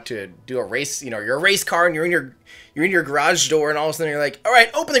to go out to do a race, you're a race car and you're in your garage door, and all of a sudden you're like, all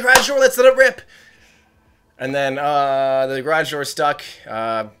right, open the garage door, let's let it rip. And then the garage door is stuck.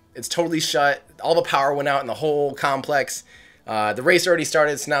 It's totally shut. All the power went out in the whole complex. The race already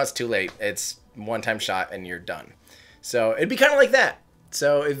started, so now it's too late. It's one-time shot and you're done. So it'd be kind of like that.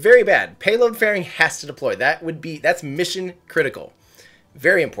 So it's very bad. Payload fairing has to deploy. That's mission critical.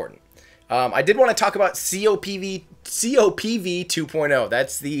 Very important. I did want to talk about COPV 2.0.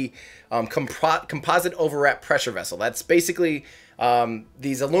 That's the composite overwrap pressure vessel. That's basically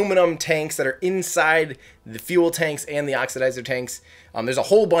these aluminum tanks that are inside the fuel tanks and the oxidizer tanks. There's a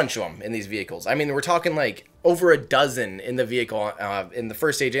whole bunch of them in these vehicles. I mean, we're talking like over a dozen in the vehicle, in the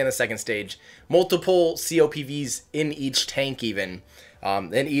first stage and the second stage. Multiple COPVs in each tank even.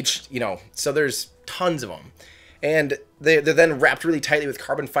 In each, so there's tons of them. And they're then wrapped really tightly with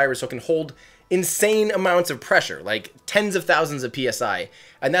carbon fiber so it can hold insane amounts of pressure, like tens of thousands of PSI.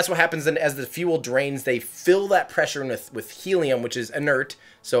 And that's what happens then as the fuel drains. They fill that pressure in with helium, which is inert,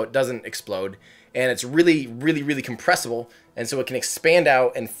 so it doesn't explode. And it's really, really, really compressible. And so it can expand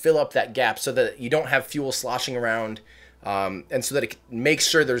out and fill up that gap so that you don't have fuel sloshing around. And so that it makes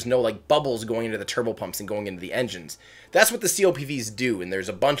sure there's no like bubbles going into the turbo pumps and going into the engines. That's what the COPVs do, and there's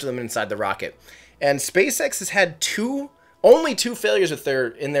a bunch of them inside the rocket. And SpaceX has had only two failures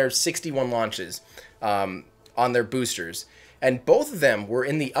in their 61 launches on their boosters. And both of them were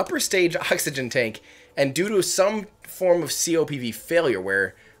in the upper stage oxygen tank, and due to some form of COPV failure,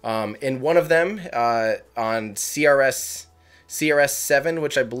 where in one of them on CRS-7,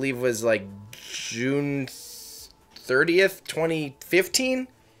 which I believe was like June 30th, 2015,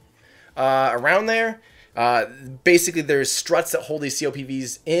 around there. Basically, there's struts that hold these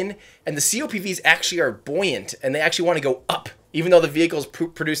COPVs in, and the COPVs actually are buoyant, and they actually want to go up. Even though the vehicle is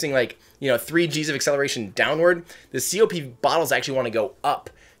producing like 3 Gs of acceleration downward, the COPV bottles actually want to go up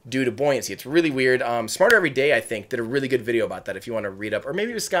due to buoyancy. It's really weird. Smarter Every Day, I think, did a really good video about that if you want to read up, or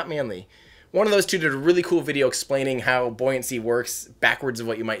maybe it was Scott Manley. One of those two did a really cool video explaining how buoyancy works backwards of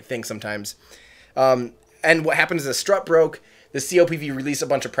what you might think sometimes. And what happened is the strut broke. The COPV released a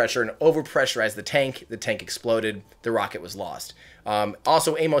bunch of pressure and overpressurized the tank. The tank exploded. The rocket was lost.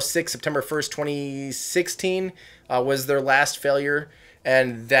 Also, Amos 6, September 1st, 2016, was their last failure.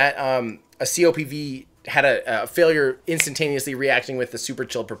 And that a COPV had a failure instantaneously reacting with the super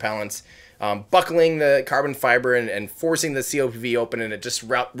chilled propellants, buckling the carbon fiber and forcing the COPV open, and it just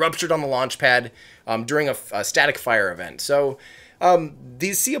ruptured on the launch pad during a static fire event. So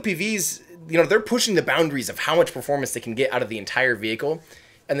these COPVs, they're pushing the boundaries of how much performance they can get out of the entire vehicle.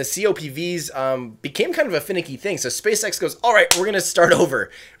 And the COPVs became kind of a finicky thing. So SpaceX goes, all right, we're going to start over.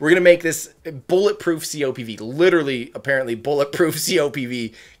 We're going to make this bulletproof COPV, literally, apparently, bulletproof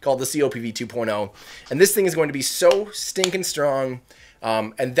COPV called the COPV 2.0. And this thing is going to be so stinking strong.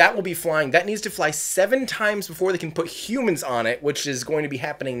 And that will be flying. That needs to fly 7 times before they can put humans on it, which is going to be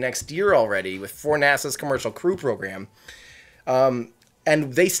happening next year already for NASA's Commercial Crew Program.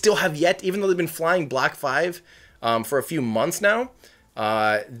 And they still have yet, even though they've been flying Block 5 for a few months now,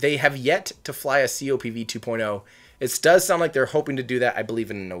 they have yet to fly a COPV 2.0. It does sound like they're hoping to do that, I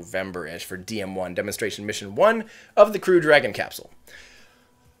believe, in November-ish for DM1, Demonstration Mission 1 of the Crew Dragon capsule.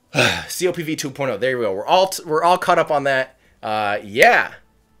 COPV 2.0, there we go. We're all caught up on that. Yeah,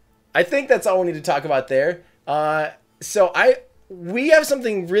 I think that's all we need to talk about there. We have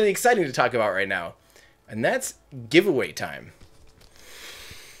something really exciting to talk about right now, and that's giveaway time.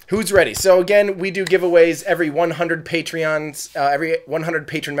 Who's ready? So again, we do giveaways every 100 Patreons, every 100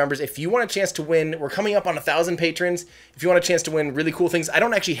 patron members. If you want a chance to win, we're coming up on 1,000 patrons. If you want a chance to win really cool things, I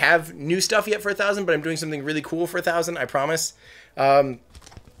don't actually have new stuff yet for 1,000, but I'm doing something really cool for 1,000, I promise. Head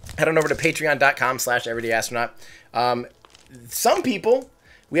on over to patreon.com/everydayastronaut. Some people,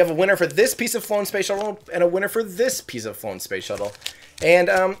 we have a winner for this piece of flown space shuttle and a winner for this piece of flown space shuttle. And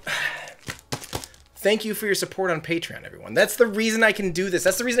thank you for your support on Patreon, everyone. That's the reason I can do this.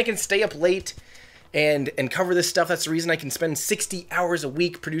 That's the reason I can stay up late and cover this stuff. That's the reason I can spend 60 hours a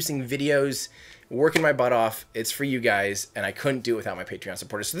week producing videos, working my butt off. It's for you guys, and I couldn't do it without my Patreon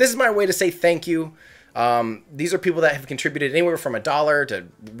supporters. So this is my way to say thank you. These are people that have contributed anywhere from $1 to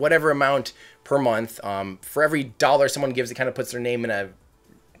whatever amount per month. For every dollar someone gives, it kind of puts their name in a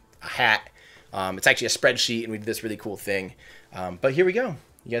hat. It's actually a spreadsheet, and we did this really cool thing. But here we go.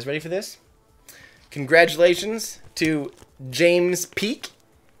 You guys ready for this? Congratulations to James Peak.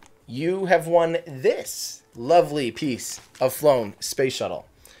 You have won this lovely piece of flown space shuttle.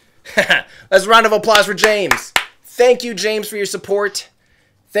 Let's round of applause for James. Thank you, James, for your support.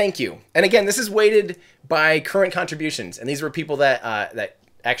 Thank you. And again, this is weighted by current contributions, and these were people that that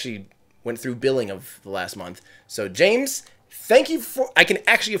actually went through billing of the last month. So James, thank you for. I can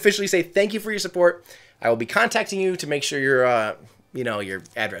actually officially say thank you for your support. I will be contacting you to make sure your you know, your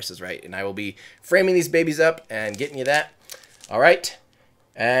address is right, and I will be framing these babies up and getting you that. All right.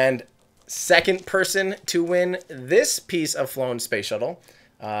 And second person to win this piece of flown space shuttle.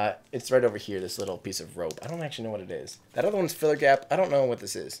 It's right over here, this little piece of rope. I don't actually know what it is. That other one's filler gap. I don't know what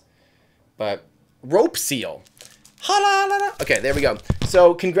this is. But rope seal. Okay, there we go.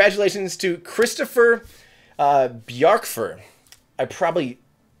 So congratulations to Christopher Bjarkfer. I probably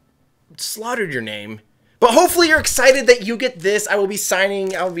slaughtered your name. But hopefully you're excited that you get this. I will be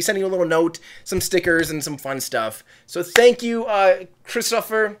sending you a little note, some stickers, and some fun stuff. So thank you,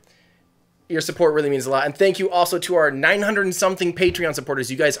 Christopher. Your support really means a lot. And thank you also to our 900 and something Patreon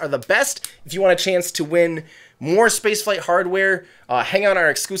supporters. You guys are the best. If you want a chance to win more spaceflight hardware, hang out on our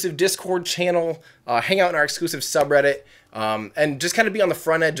exclusive Discord channel, hang out in our exclusive subreddit, and just kind of be on the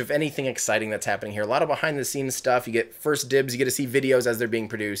front edge of anything exciting that's happening here. A lot of behind the scenes stuff. You get first dibs. You get to see videos as they're being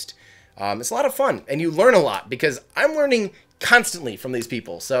produced. It's a lot of fun, and you learn a lot because I'm learning constantly from these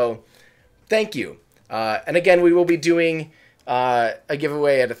people. So thank you. And again, we will be doing a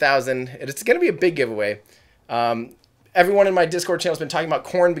giveaway at 1,000. It's going to be a big giveaway. Everyone in my Discord channel has been talking about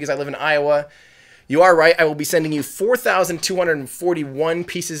corn because I live in Iowa. You are right. I will be sending you 4,241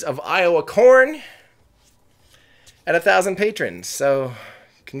 pieces of Iowa corn at 1,000 patrons. So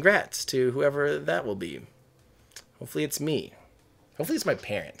congrats to whoever that will be. Hopefully it's me. Hopefully it's my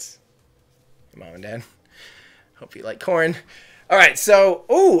parents. Mom and Dad. Hope you like corn. All right, so,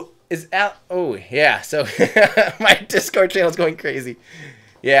 yeah, so my Discord channel is going crazy.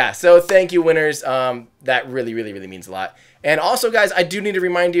 Yeah, so thank you, winners. That really, really, really means a lot. And also, guys, I do need to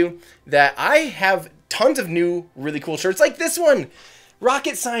remind you that I have tons of new, really cool shirts, like this one.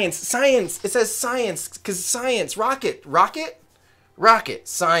 Rocket science, science. It says science, because science, rocket,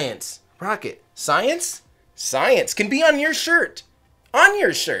 science, rocket, science. Science can be on your shirt. On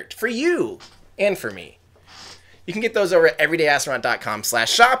your shirt, for you and for me. You can get those over at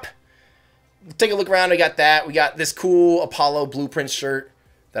everydayastronaut.com/shop. Take a look around. We got that. We got this cool Apollo blueprint shirt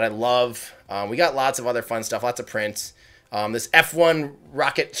that I love. We got lots of other fun stuff, lots of prints. This F1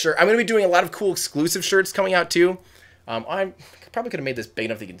 rocket shirt. I'm going to be doing a lot of cool exclusive shirts coming out too. I probably could have made this big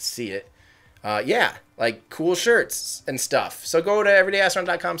enough that you can see it. Yeah, like cool shirts and stuff. So go to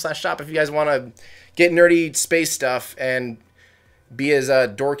everydayastronaut.com/shop if you guys want to get nerdy space stuff and be as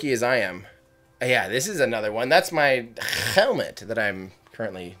dorky as I am. Yeah, this is another one. That's my helmet that I'm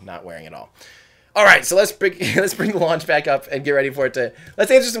currently not wearing at all. All right, so let's bring the launch back up and get ready for it to. Let's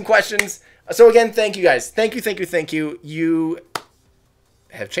answer some questions. So again, thank you guys. Thank you. You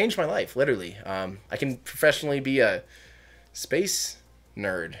have changed my life, literally. I can professionally be a space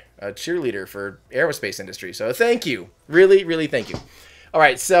nerd, a cheerleader for aerospace industry. So thank you, really, really thank you. All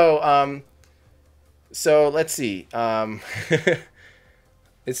right, so let's see.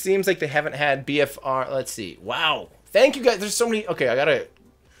 It seems like they haven't had BFR. Let's see. Wow. Thank you guys. There's so many. Okay, I got to.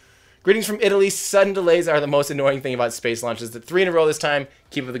 Greetings from Italy. Sudden delays are the most annoying thing about space launches. The 3 in a row this time.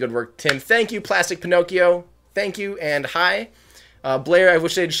 Keep up the good work, Tim. Thank you, Plastic Pinocchio. Thank you, and hi. Blair, I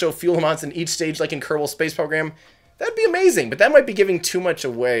wish they'd show fuel amounts in each stage like in Kerbal Space Program. That'd be amazing, but that might be giving too much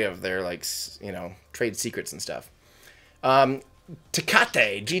away of their, like, you know, trade secrets and stuff.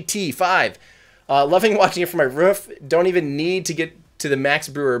 Tecate GT5. Loving watching it from my roof. Don't even need to get to the Max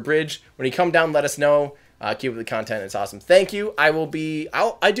Brewer Bridge. When you come down, let us know. Keep up the content. It's awesome. Thank you. I will be.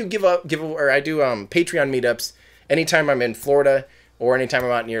 I do Patreon meetups anytime I'm in Florida or anytime I'm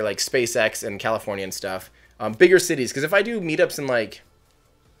out near like SpaceX and California and stuff. Bigger cities, because if I do meetups in like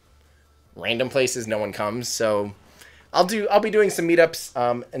random places, no one comes. So I'll be doing some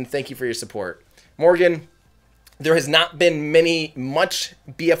meetups. And thank you for your support, Morgan. There has not been much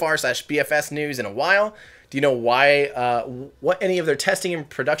BFR/BFS news in a while. Do you know why? What any of their testing and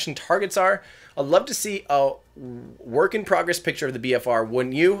production targets are? I'd love to see a work-in-progress picture of the BFR,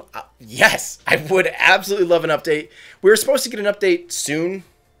 wouldn't you? Yes, I would absolutely love an update. We were supposed to get an update soon,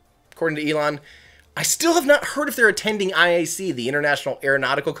 according to Elon. I still have not heard if they're attending IAC, the International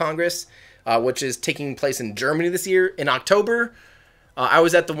Aeronautical Congress, which is taking place in Germany this year in October. I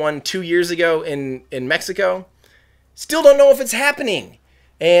was at the one 2 years ago in Mexico. Still don't know if it's happening.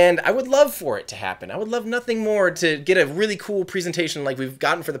 And I would love for it to happen. I would love nothing more to get a really cool presentation like we've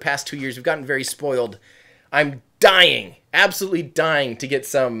gotten for the past 2 years. We've gotten very spoiled. I'm dying, absolutely dying to get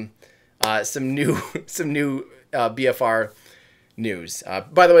some new BFR news.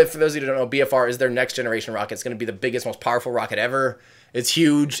 By the way, for those of you who don't know, BFR is their next generation rocket. It's going to be the biggest, most powerful rocket ever. It's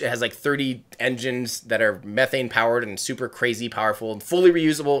huge. It has like 30 engines that are methane powered and super crazy powerful and fully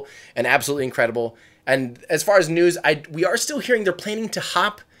reusable and absolutely incredible. And as far as news, we are still hearing they're planning to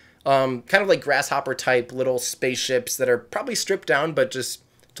hop kind of like grasshopper type little spaceships that are probably stripped down, but just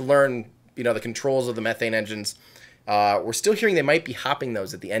to learn, you know, the controls of the methane engines. We're still hearing they might be hopping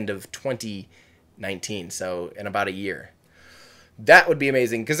those at the end of 2019, so in about a year. That would be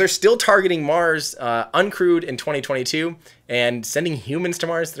amazing because they're still targeting Mars uncrewed in 2022 and sending humans to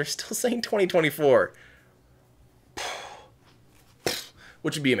Mars. They're still saying 2024,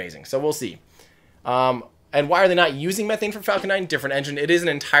 which would be amazing. So we'll see. And why are they not using methane for Falcon 9? Different engine. It is the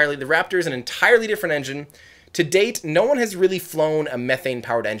Raptor is an entirely different engine. To date, no one has really flown a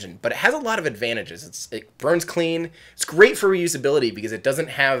methane-powered engine, but it has a lot of advantages. It burns clean. It's great for reusability because it doesn't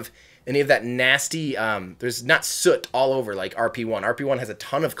have any of that nasty, there's not soot all over like RP1. RP1 has a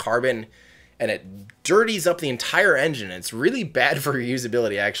ton of carbon, and it dirties up the entire engine. It's really bad for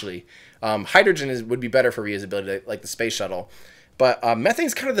reusability, actually. Hydrogen would be better for reusability, like the space shuttle. But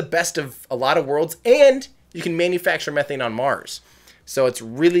methane's kind of the best of a lot of worlds, and you can manufacture methane on Mars. So it's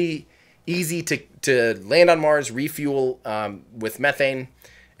really easy to land on Mars, refuel with methane,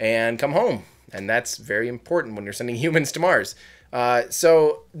 and come home. And that's very important when you're sending humans to Mars.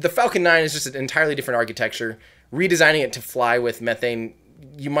 So the Falcon 9 is just an entirely different architecture. Redesigning it to fly with methane,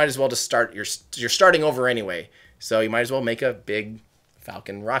 you might as well just start, you're starting over anyway. So you might as well make a big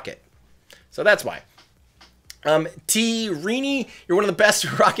Falcon rocket. So that's why. T. Rini, you're one of the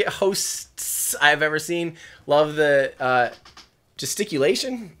best rocket hosts I've ever seen. Love the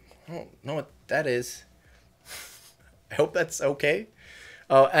gesticulation. I don't know what that is. I hope that's okay.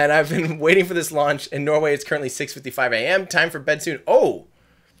 Oh, and I've been waiting for this launch. In Norway, it's currently 6:55 a.m. Time for bed soon. Oh,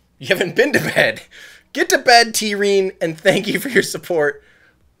 you haven't been to bed. Get to bed, T-Reen, and thank you for your support.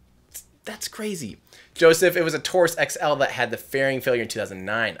 That's crazy. Joseph, it was a Taurus XL that had the fairing failure in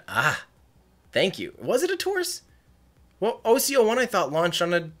 2009. Ah, thank you. Was it a Taurus? Well, OCO1 I thought launched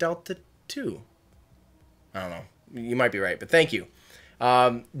on a Delta II. I don't know. You might be right, but thank you.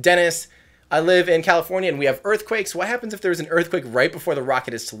 Dennis, I live in California and we have earthquakes. What happens if there's an earthquake right before the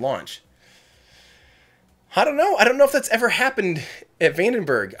rocket is to launch? I don't know. I don't know if that's ever happened at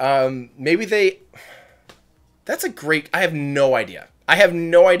Vandenberg. Maybe they... That's a great... I have no idea. I have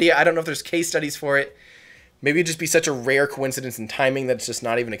no idea. I don't know if there's case studies for it. Maybe it'd just be such a rare coincidence in timing that it's just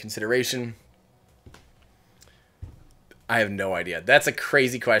not even a consideration. I have no idea. That's a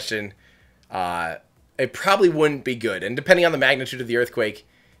crazy question. It probably wouldn't be good. And depending on the magnitude of the earthquake,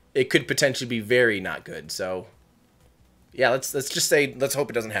 it could potentially be very not good. So, yeah, let's just say, let's hope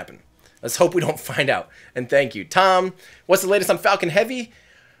it doesn't happen. Let's hope we don't find out. And thank you. Tom, what's the latest on Falcon Heavy?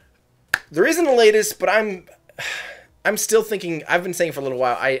 There isn't the latest, but I'm still thinking, I've been saying for a little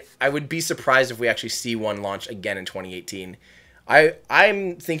while, I would be surprised if we actually see one launch again in 2018.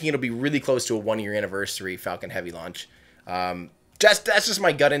 I'm thinking it'll be really close to a 1-year anniversary Falcon Heavy launch. That's just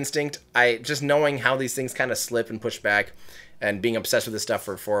my gut instinct. Just knowing how these things kind of slip and push back and being obsessed with this stuff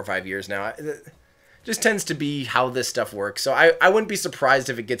for 4 or 5 years now, it just tends to be how this stuff works. So I wouldn't be surprised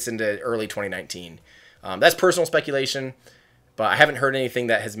if it gets into early 2019. That's personal speculation, but I haven't heard anything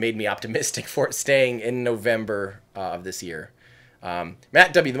that has made me optimistic for it staying in November of this year.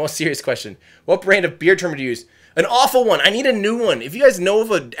 Matt W., the most serious question. What brand of beard trimmer do you use? An awful one. I need a new one. If you guys know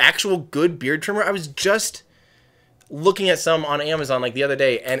of an actual good beard trimmer, I was just looking at some on Amazon like the other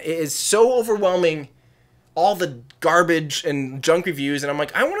day, and it is so overwhelming, all the garbage and junk reviews, and I'm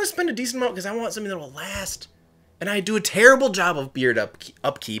like, I want to spend a decent amount because I want something that will last. And I do a terrible job of beard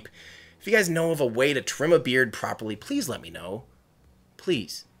upkeep. If you guys know of a way to trim a beard properly, please let me know.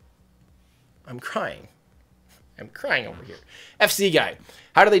 Please. I'm crying. I'm crying over here. FC guy,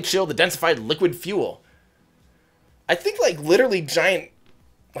 how do they chill the densified liquid fuel? I think like literally giant,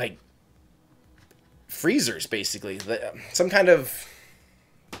 like, freezers, basically. Some kind of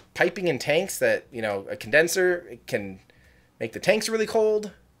piping in tanks that, you know, a condenser can make the tanks really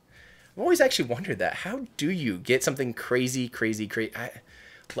cold. I've always actually wondered that. How do you get something crazy?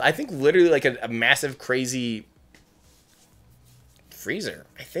 I think literally like a massive, crazy freezer,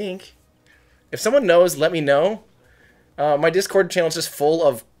 I think. If someone knows, let me know. My Discord channel is just full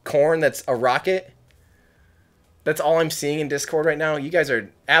of corn that's a rocket. That's all I'm seeing in Discord right now. You guys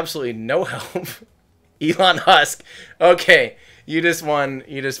are absolutely no help. Elon Musk. Okay. You just won.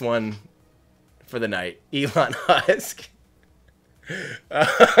 You just won for the night, Elon Musk.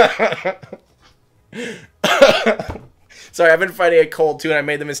 Sorry, I've been fighting a cold too, and I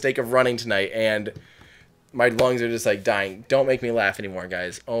made the mistake of running tonight, and my lungs are just like dying. Don't make me laugh anymore,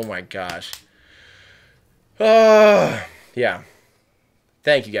 guys. Oh my gosh. Yeah.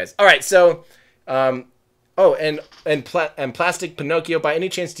 Thank you, guys. All right, so, and Plastic Pinocchio, by any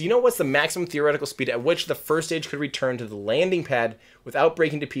chance, do you know what's the maximum theoretical speed at which the first stage could return to the landing pad without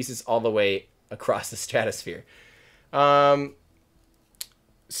breaking to pieces all the way across the stratosphere?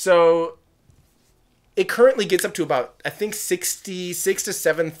 So it currently gets up to about, I think, 66 to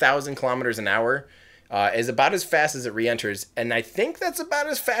 7,000 kilometers an hour, is about as fast as it re-enters, and I think that's about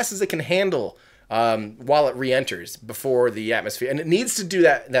as fast as it can handle while it re-enters before the atmosphere. And it needs to do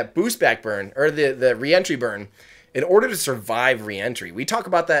that boost back burn, or the re-entry burn, in order to survive re-entry. We talk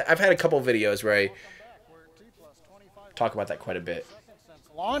about that. I've had a couple of videos where I talk about that quite a bit.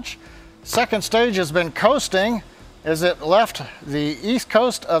 Launch. Second stage has been coasting as it left the east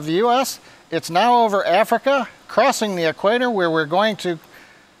coast of the U.S. It's now over Africa, crossing the equator, where we're going to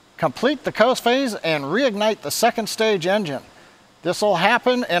complete the coast phase and reignite the second stage engine. This will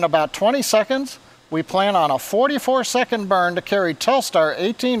happen in about 20 seconds. We plan on a 44-second burn to carry Telstar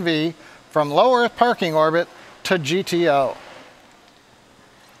 18V from low Earth parking orbit to GTO.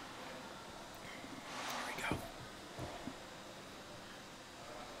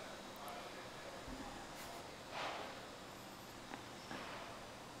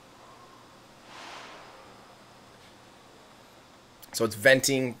 So it's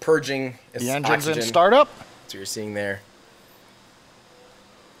venting, purging, The engine's oxygen. in startup. That's what you're seeing there.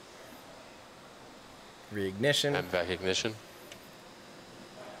 Reignition. And vac ignition.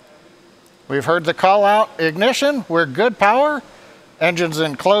 We've heard the call out ignition. We're good power. Engine's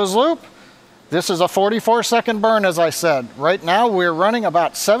in closed loop. This is a 44-second burn, as I said. Right now, we're running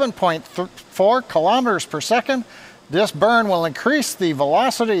about 7.4 kilometers per second. This burn will increase the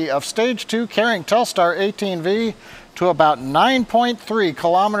velocity of stage 2 carrying Telstar 18V to about 9.3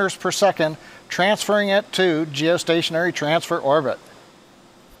 kilometers per second, transferring it to geostationary transfer orbit.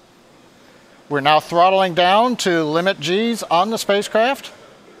 We're now throttling down to limit Gs on the spacecraft.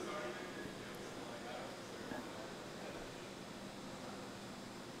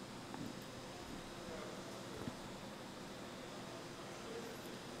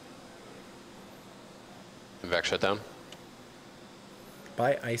 Vac shutdown.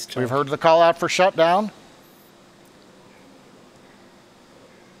 By ice chunk. We've heard the call out for shutdown.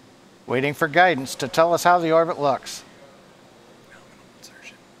 Waiting for guidance to tell us how the orbit looks.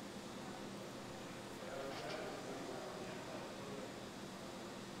 Insertion.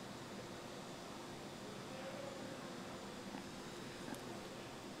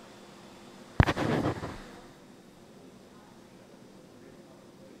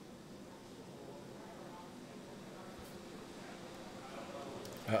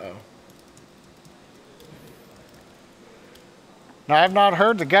 Uh-oh. Now, I've not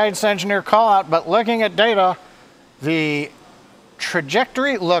heard the guidance engineer call out, but looking at data, the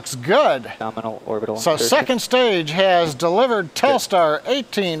trajectory looks good. Nominal orbital So insertion. second stage has delivered Telstar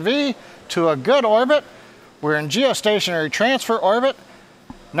 18V to a good orbit. We're in geostationary transfer orbit.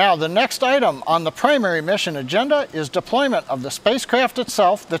 Now, the next item on the primary mission agenda is deployment of the spacecraft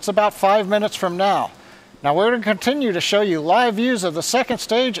itself. That's about 5 minutes from now. Now, we're going to continue to show you live views of the second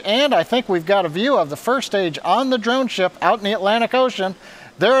stage, and I think we've got a view of the first stage on the drone ship out in the Atlantic Ocean.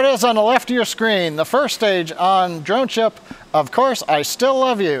 There it is on the left of your screen, the first stage on drone ship. Of course, I still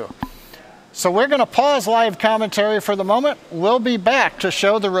love you. So we're going to pause live commentary for the moment. We'll be back to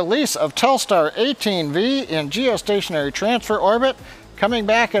show the release of Telstar 18V in geostationary transfer orbit, coming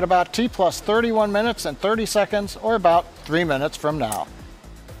back at about T plus 31 minutes and 30 seconds, or about 3 minutes from now.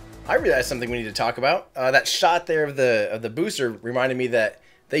 I realized something we need to talk about. That shot there of the booster reminded me that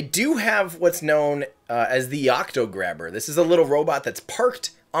they do have what's known as the Octo Grabber. This is a little robot that's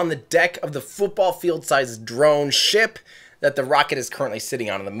parked on the deck of the football field-sized drone ship that the rocket is currently sitting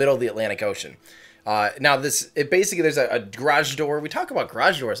on in the middle of the Atlantic Ocean. Now, basically, there's a garage door. We talk about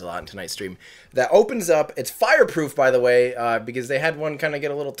garage doors a lot in tonight's stream. That opens up. It's fireproof, by the way, because they had one kind of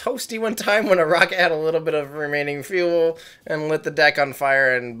get a little toasty one time when a rocket had a little bit of remaining fuel and lit the deck on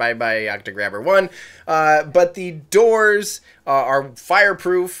fire, and bye-bye Octograbber 1. But the doors are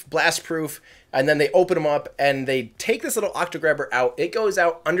fireproof, blast-proof, and then they open them up, and they take this little Octograbber out. It goes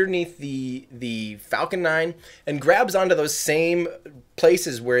out underneath the Falcon 9 and grabs onto those same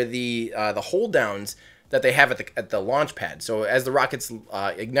places where the hold downs that they have at the launch pad. So as the rocket's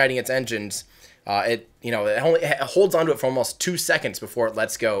igniting its engines, it holds onto it for almost 2 seconds before it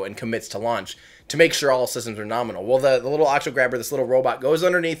lets go and commits to launch to make sure all systems are nominal. Well, the little octograbber, this little robot, goes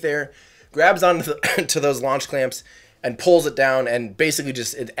underneath there, grabs onto to those launch clamps, and pulls it down, and basically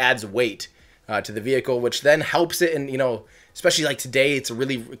just it adds weight to the vehicle, which then helps it. And especially like today, it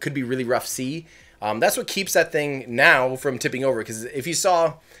could be really rough sea. That's what keeps that thing now from tipping over. Because if you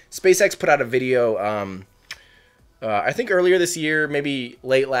saw, SpaceX put out a video, I think earlier this year, maybe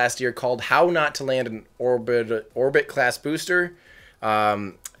late last year, called "How Not to Land an Orbit Class Booster,"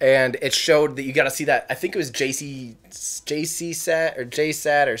 and it showed that you got to see that. I think it was JCSat or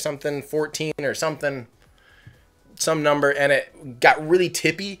JSat or something 14 or something, some number, and it got really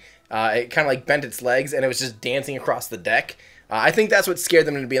tippy. It kind of like bent its legs, and it was just dancing across the deck. I think that's what scared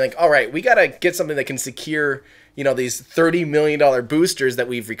them into being like, all right, we got to get something that can secure, these $30 million boosters that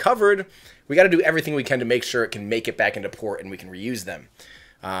we've recovered. We got to do everything we can to make sure it can make it back into port and we can reuse them.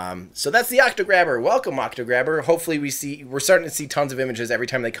 So that's the Octograbber. Welcome, Octograbber. Hopefully we're starting to see tons of images every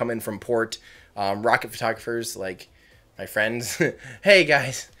time they come in from port. Rocket photographers like my friends. Hey,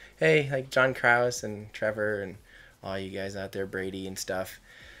 guys. Hey, like John Krause and Trevor and all you guys out there, Brady and stuff.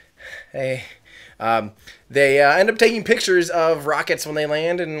 Hey. They end up taking pictures of rockets when they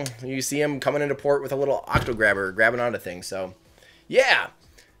land, and you see them coming into port with a little Octograbber grabbing onto things. So, yeah.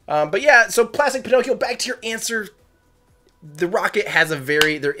 But yeah, so Plastic Pinocchio, back to your answer. The rocket has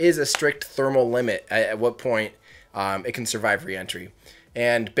there is a strict thermal limit at what point it can survive reentry.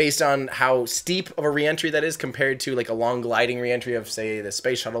 And based on how steep of a reentry that is compared to like a long gliding reentry of, say, the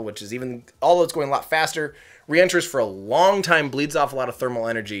space shuttle, which is although it's going a lot faster, reenters for a long time bleeds off a lot of thermal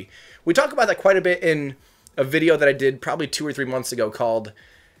energy. We talk about that quite a bit in a video that I did probably 2 or 3 months ago called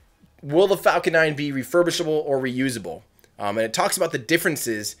 "Will the Falcon 9 be refurbishable or reusable?" And it talks about the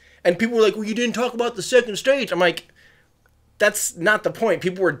differences. And people were like, well, you didn't talk about the second stage. I'm like, that's not the point.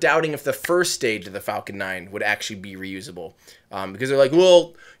 People were doubting if the first stage of the Falcon 9 would actually be reusable. Because they're like,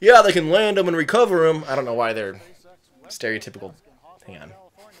 well, yeah, they can land them and recover them. I don't know why they're stereotypical. Hang on.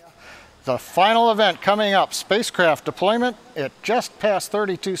 The final event coming up, spacecraft deployment. It just passed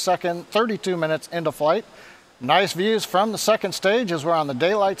 32 minutes into flight. Nice views from the second stage as we're on the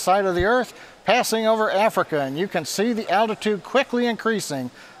daylight side of the Earth, passing over Africa, and you can see the altitude quickly increasing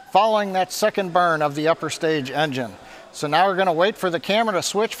following that second burn of the upper stage engine. So now we're going to wait for the camera to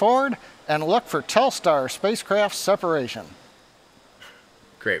switch forward and look for Telstar spacecraft separation.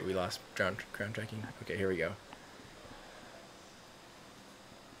 Great, we lost ground tracking. Okay, here we go.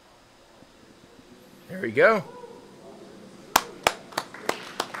 There we go.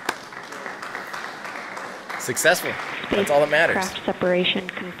 Successful. That's all that matters. Craft separation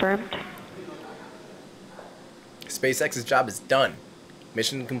confirmed. SpaceX's job is done.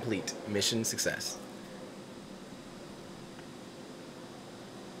 Mission complete. Mission success.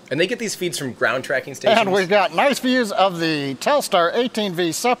 And they get these feeds from ground tracking stations. And we've got nice views of the Telstar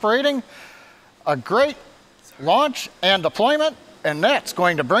 18V separating. A great launch and deployment, and that's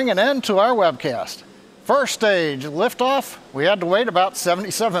going to bring an end to our webcast. First stage liftoff. We had to wait about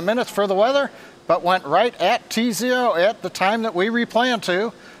 77 minutes for the weather, but went right at T0 at the time that we replanned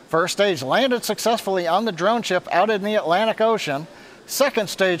to. First stage landed successfully on the drone ship out in the Atlantic Ocean. Second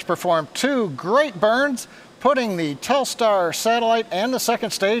stage performed 2 great burns, putting the Telstar satellite and the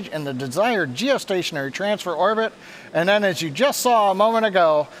second stage in the desired geostationary transfer orbit. And then, as you just saw a moment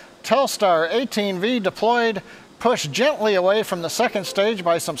ago, Telstar 18V deployed, pushed gently away from the second stage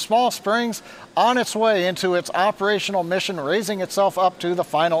by some small springs on its way into its operational mission, raising itself up to the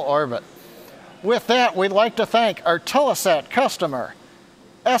final orbit. With that, we'd like to thank our Telesat customer,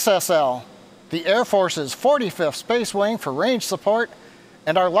 SSL, the Air Force's 45th Space Wing for range support,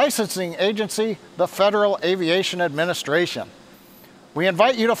 and our licensing agency, the Federal Aviation Administration. We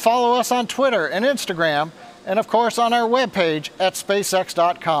invite you to follow us on Twitter and Instagram, and of course on our webpage at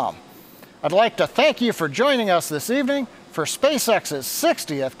spacex.com. I'd like to thank you for joining us this evening for SpaceX's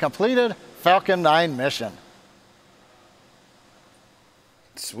 60th completed Falcon 9 mission.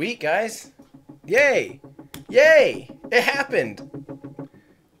 Sweet, guys. Yay! Yay! It happened!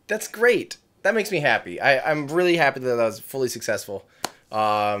 That's great. That makes me happy. I'm really happy that was fully successful.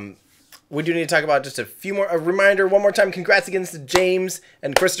 We do need to talk about just a reminder one more time. Congrats again to James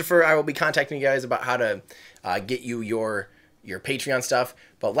and Christopher. I will be contacting you guys about how to get you your Patreon stuff.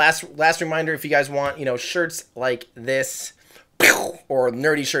 But last reminder, if you guys want, shirts like this, or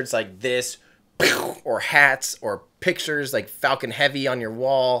nerdy shirts like this, or hats, or pictures like Falcon Heavy on your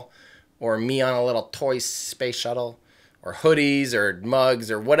wall, or me on a little toy space shuttle, or hoodies, or mugs,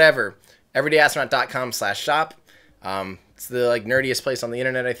 or whatever, everydayastronaut.com/shop. It's the nerdiest place on the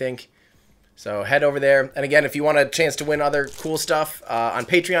internet, I think. So head over there. And again, if you want a chance to win other cool stuff on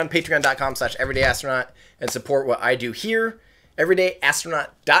Patreon, patreon.com/everydayastronaut, and support what I do here,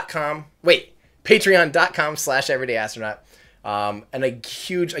 everydayastronaut.com. Wait, patreon.com/everydayastronaut. And a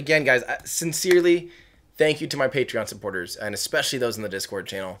huge, again, guys, sincerely, thank you to my Patreon supporters, and especially those in the Discord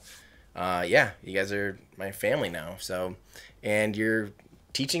channel. Yeah, you guys are my family now. So, and you're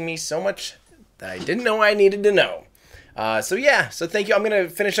teaching me so much that I didn't know I needed to know. So yeah, so thank you. I'm going to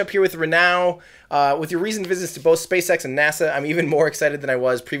finish up here with Renow. With your recent visits to both SpaceX and NASA, I'm even more excited than I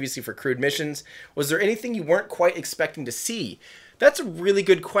was previously for crewed missions. Was there anything you weren't quite expecting to see? That's a really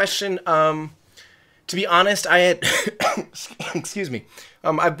good question. To be honest, I had, excuse me,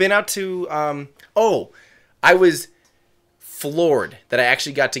 I've been out to, I was floored that I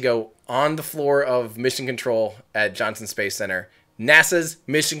actually got to go on the floor of Mission Control at Johnson Space Center, NASA's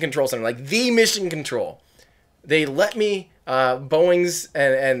Mission Control Center, like the Mission Control. They let me, Boeing's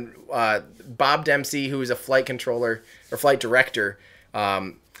and Bob Dempsey, who is a flight controller or flight director,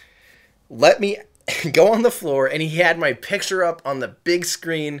 let me go on the floor, and he had my picture up on the big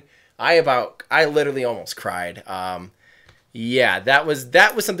screen. I literally almost cried. Yeah, that was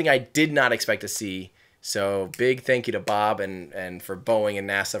something I did not expect to see. So big thank you to Bob and for Boeing and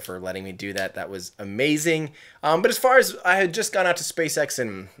NASA for letting me do that. That was amazing. But as far as I had just gone out to SpaceX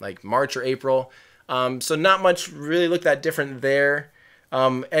in like March or April, so not much really looked that different there.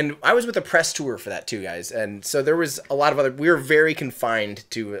 And I was with a press tour for that too, guys. And so there was a lot of we were very confined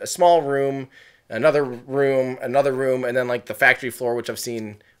to a small room, another room, and then like the factory floor, which I've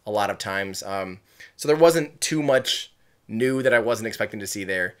seen a lot of times. So there wasn't too much new that I wasn't expecting to see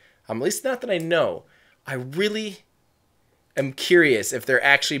there. At least not that I know. I really am curious if they're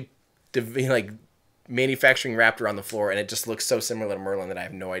actually like manufacturing Raptor on the floor, and it just looks so similar to Merlin that I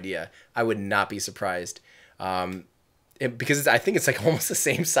have no idea. I would not be surprised, because I think it's like almost the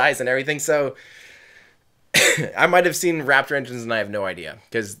same size and everything. So I might have seen Raptor engines and I have no idea,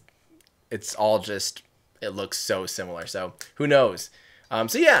 because it's all just, it looks so similar. So who knows?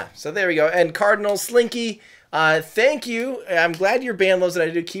 So yeah, so there we go. And Cardinal Slinky, thank you. I'm glad your band loves that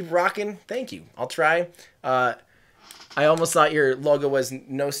I do. Keep rocking. Thank you. I'll try. I almost thought your logo was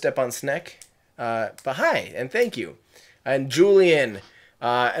No Step on Sneck. But hi, and thank you. And Julian,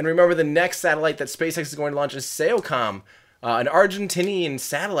 and remember the next satellite that SpaceX is going to launch is SEOCOM, an Argentinian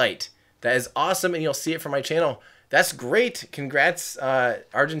satellite. That is awesome, and you'll see it from my channel. That's great. Congrats,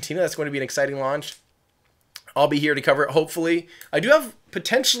 Argentina. That's going to be an exciting launch. I'll be here to cover it, hopefully. I do have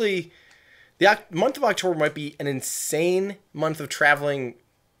potentially... The month of October might be an insane month of traveling.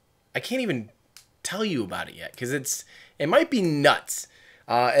 I can't even tell you about it yet, because it might be nuts.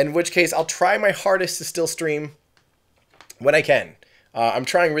 In which case, I'll try my hardest to still stream when I can. I'm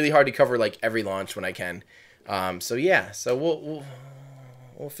trying really hard to cover like every launch when I can. So yeah, so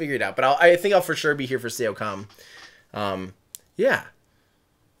we'll figure it out. But I think I'll for sure be here for SEOCOM. Yeah,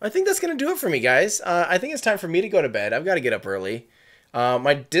 I think that's gonna do it for me, guys. I think it's time for me to go to bed. I've got to get up early.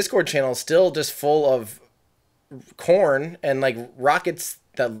 My Discord channel is still just full of corn and like rockets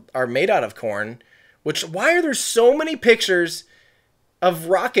that are made out of corn. Why are there so many pictures of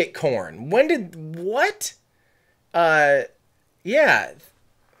rocket corn? What? Yeah.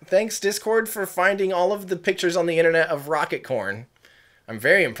 Thanks, Discord, for finding all of the pictures on the internet of rocket corn. I'm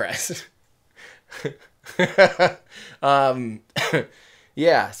very impressed.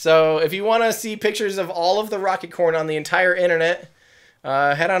 Yeah, so if you want to see pictures of all of the rocket corn on the entire internet,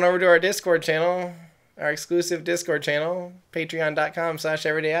 head on over to our Discord channel, our exclusive Discord channel,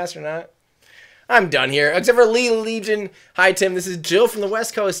 patreon.com/everydayastronaut. I'm done here, except for Lee Legion. Hi, Tim. This is Jill from the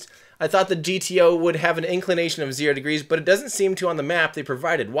West Coast. I thought the GTO would have an inclination of 0 degrees, but it doesn't seem to on the map they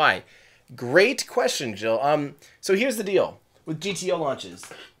provided. Why? Great question, Jill. So here's the deal with GTO launches.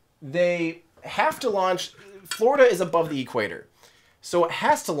 They have to launch... Florida is above the equator, so it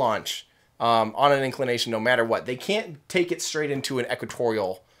has to launch on an inclination no matter what. They can't take it straight into an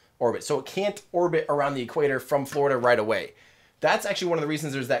equatorial orbit, so it can't orbit around the equator from Florida right away. That's actually one of the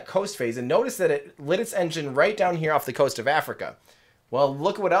reasons there's that coast phase. And notice that it lit its engine right down here off the coast of Africa. Well,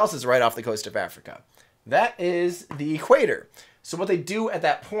 look what else is right off the coast of Africa. That is the equator. So what they do at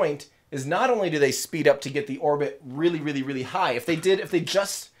that point is not only do they speed up to get the orbit really, really, really high. If they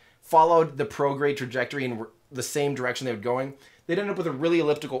just followed the prograde trajectory in the same direction they were going, they'd end up with a really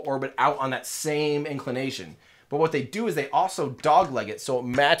elliptical orbit out on that same inclination. But what they do is they also dogleg it so it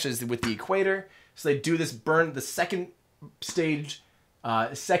matches with the equator. So they do this burn, the second stage,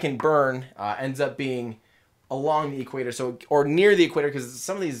 second burn ends up being along the equator, so or near the equator, because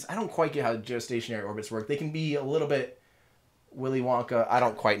some of these, I don't quite get how geostationary orbits work. They can be a little bit Willy Wonka. I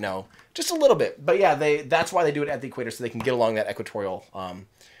don't quite know, just a little bit. But yeah, that's why they do it at the equator, so they can get along that equatorial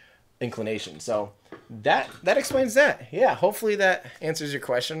inclination. So that explains that. Yeah, hopefully that answers your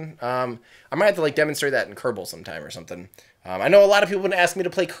question. I might have to like demonstrate that in Kerbal sometime or something. I know a lot of people have been asking me to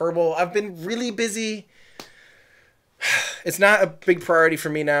play Kerbal. I've been really busy. It's not a big priority for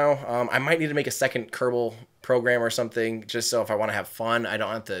me now. I might need to make a second Kerbal program or something, just so if I want to have fun, I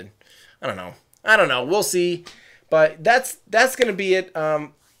don't have to. I don't know. We'll see. But that's gonna be it.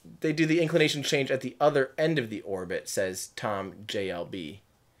 They do the inclination change at the other end of the orbit, says Tom JLB.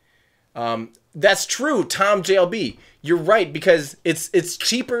 That's true, Tom JLB. You're right, because it's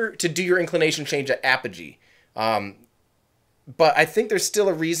cheaper to do your inclination change at apogee. But I think there's still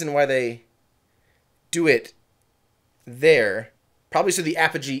a reason why they do it there. Probably so the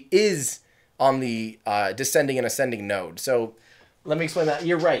apogee is on the descending and ascending node. So let me explain that.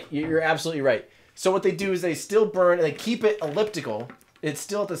 You're right. You're absolutely right. So what they do is they still burn and they keep it elliptical. It's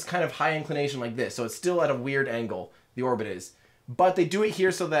still at this kind of high inclination like this. So it's still at a weird angle, the orbit is. But they do it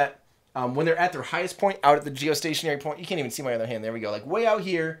here so that when they're at their highest point, out at the geostationary point, you can't even see my other hand. There we go. Like way out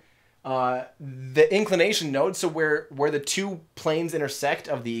here, the inclination node, so where the two planes intersect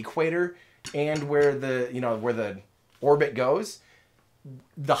of the equator and where the orbit goes,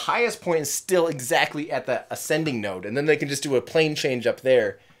 the highest point is still exactly at the ascending node, and then they can just do a plane change up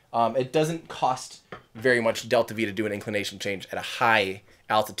there. It doesn't cost very much delta V to do an inclination change at a high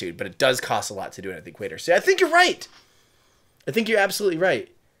altitude, but it does cost a lot to do it at the equator. So I think you're right. I think you're absolutely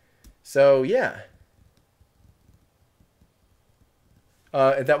right. So yeah.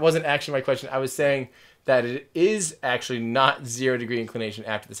 That wasn't actually my question. I was saying that it is actually not 0 degree inclination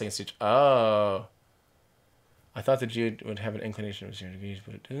after the second stage. Oh. I thought the Geo would have an inclination of 0 degrees,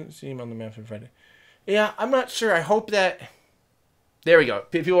 but it doesn't seem on the map for Friday. Yeah, I'm not sure. I hope that... There we go.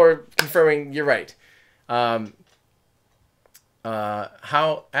 People are confirming you're right. Ask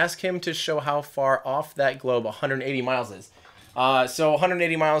him to show how far off that globe 180 miles is. So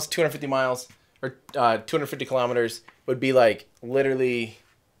 180 miles, 250 miles, or 250 kilometers would be like literally,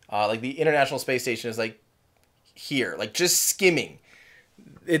 like the International Space Station is like here, like just skimming.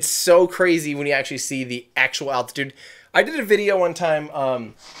 It's so crazy when you actually see the actual altitude. I did a video one time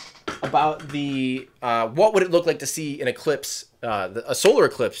about the what would it look like to see an eclipse, a solar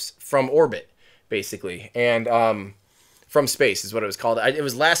eclipse from orbit, basically, and from space is what it was called. It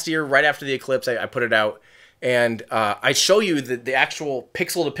was last year, right after the eclipse. I put it out, and I show you the actual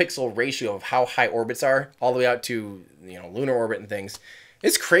pixel to pixel ratio of how high orbits are, all the way out to lunar orbit and things.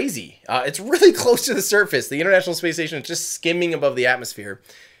 It's crazy. It's really close to the surface. The International Space Station is just skimming above the atmosphere.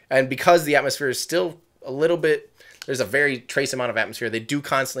 And because the atmosphere is still a little bit, there's a very trace amount of atmosphere, they do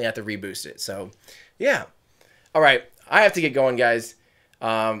constantly have to reboost it. So, yeah. All right. I have to get going, guys.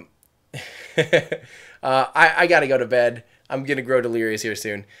 I got to go to bed. I'm going to grow delirious here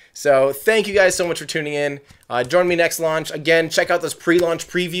soon. So thank you guys so much for tuning in. Join me next launch. Again, check out those pre-launch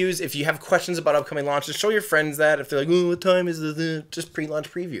previews. If you have questions about upcoming launches, show your friends that. If they're like, oh, what time is the just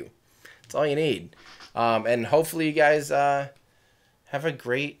pre-launch preview. That's all you need. And hopefully you guys have a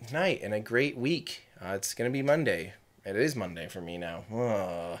great night and a great week. It's going to be Monday. It is Monday for me now.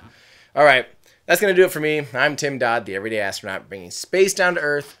 All right. That's going to do it for me. I'm Tim Dodd, the Everyday Astronaut, bringing space down to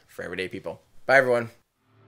Earth for everyday people. Bye, everyone.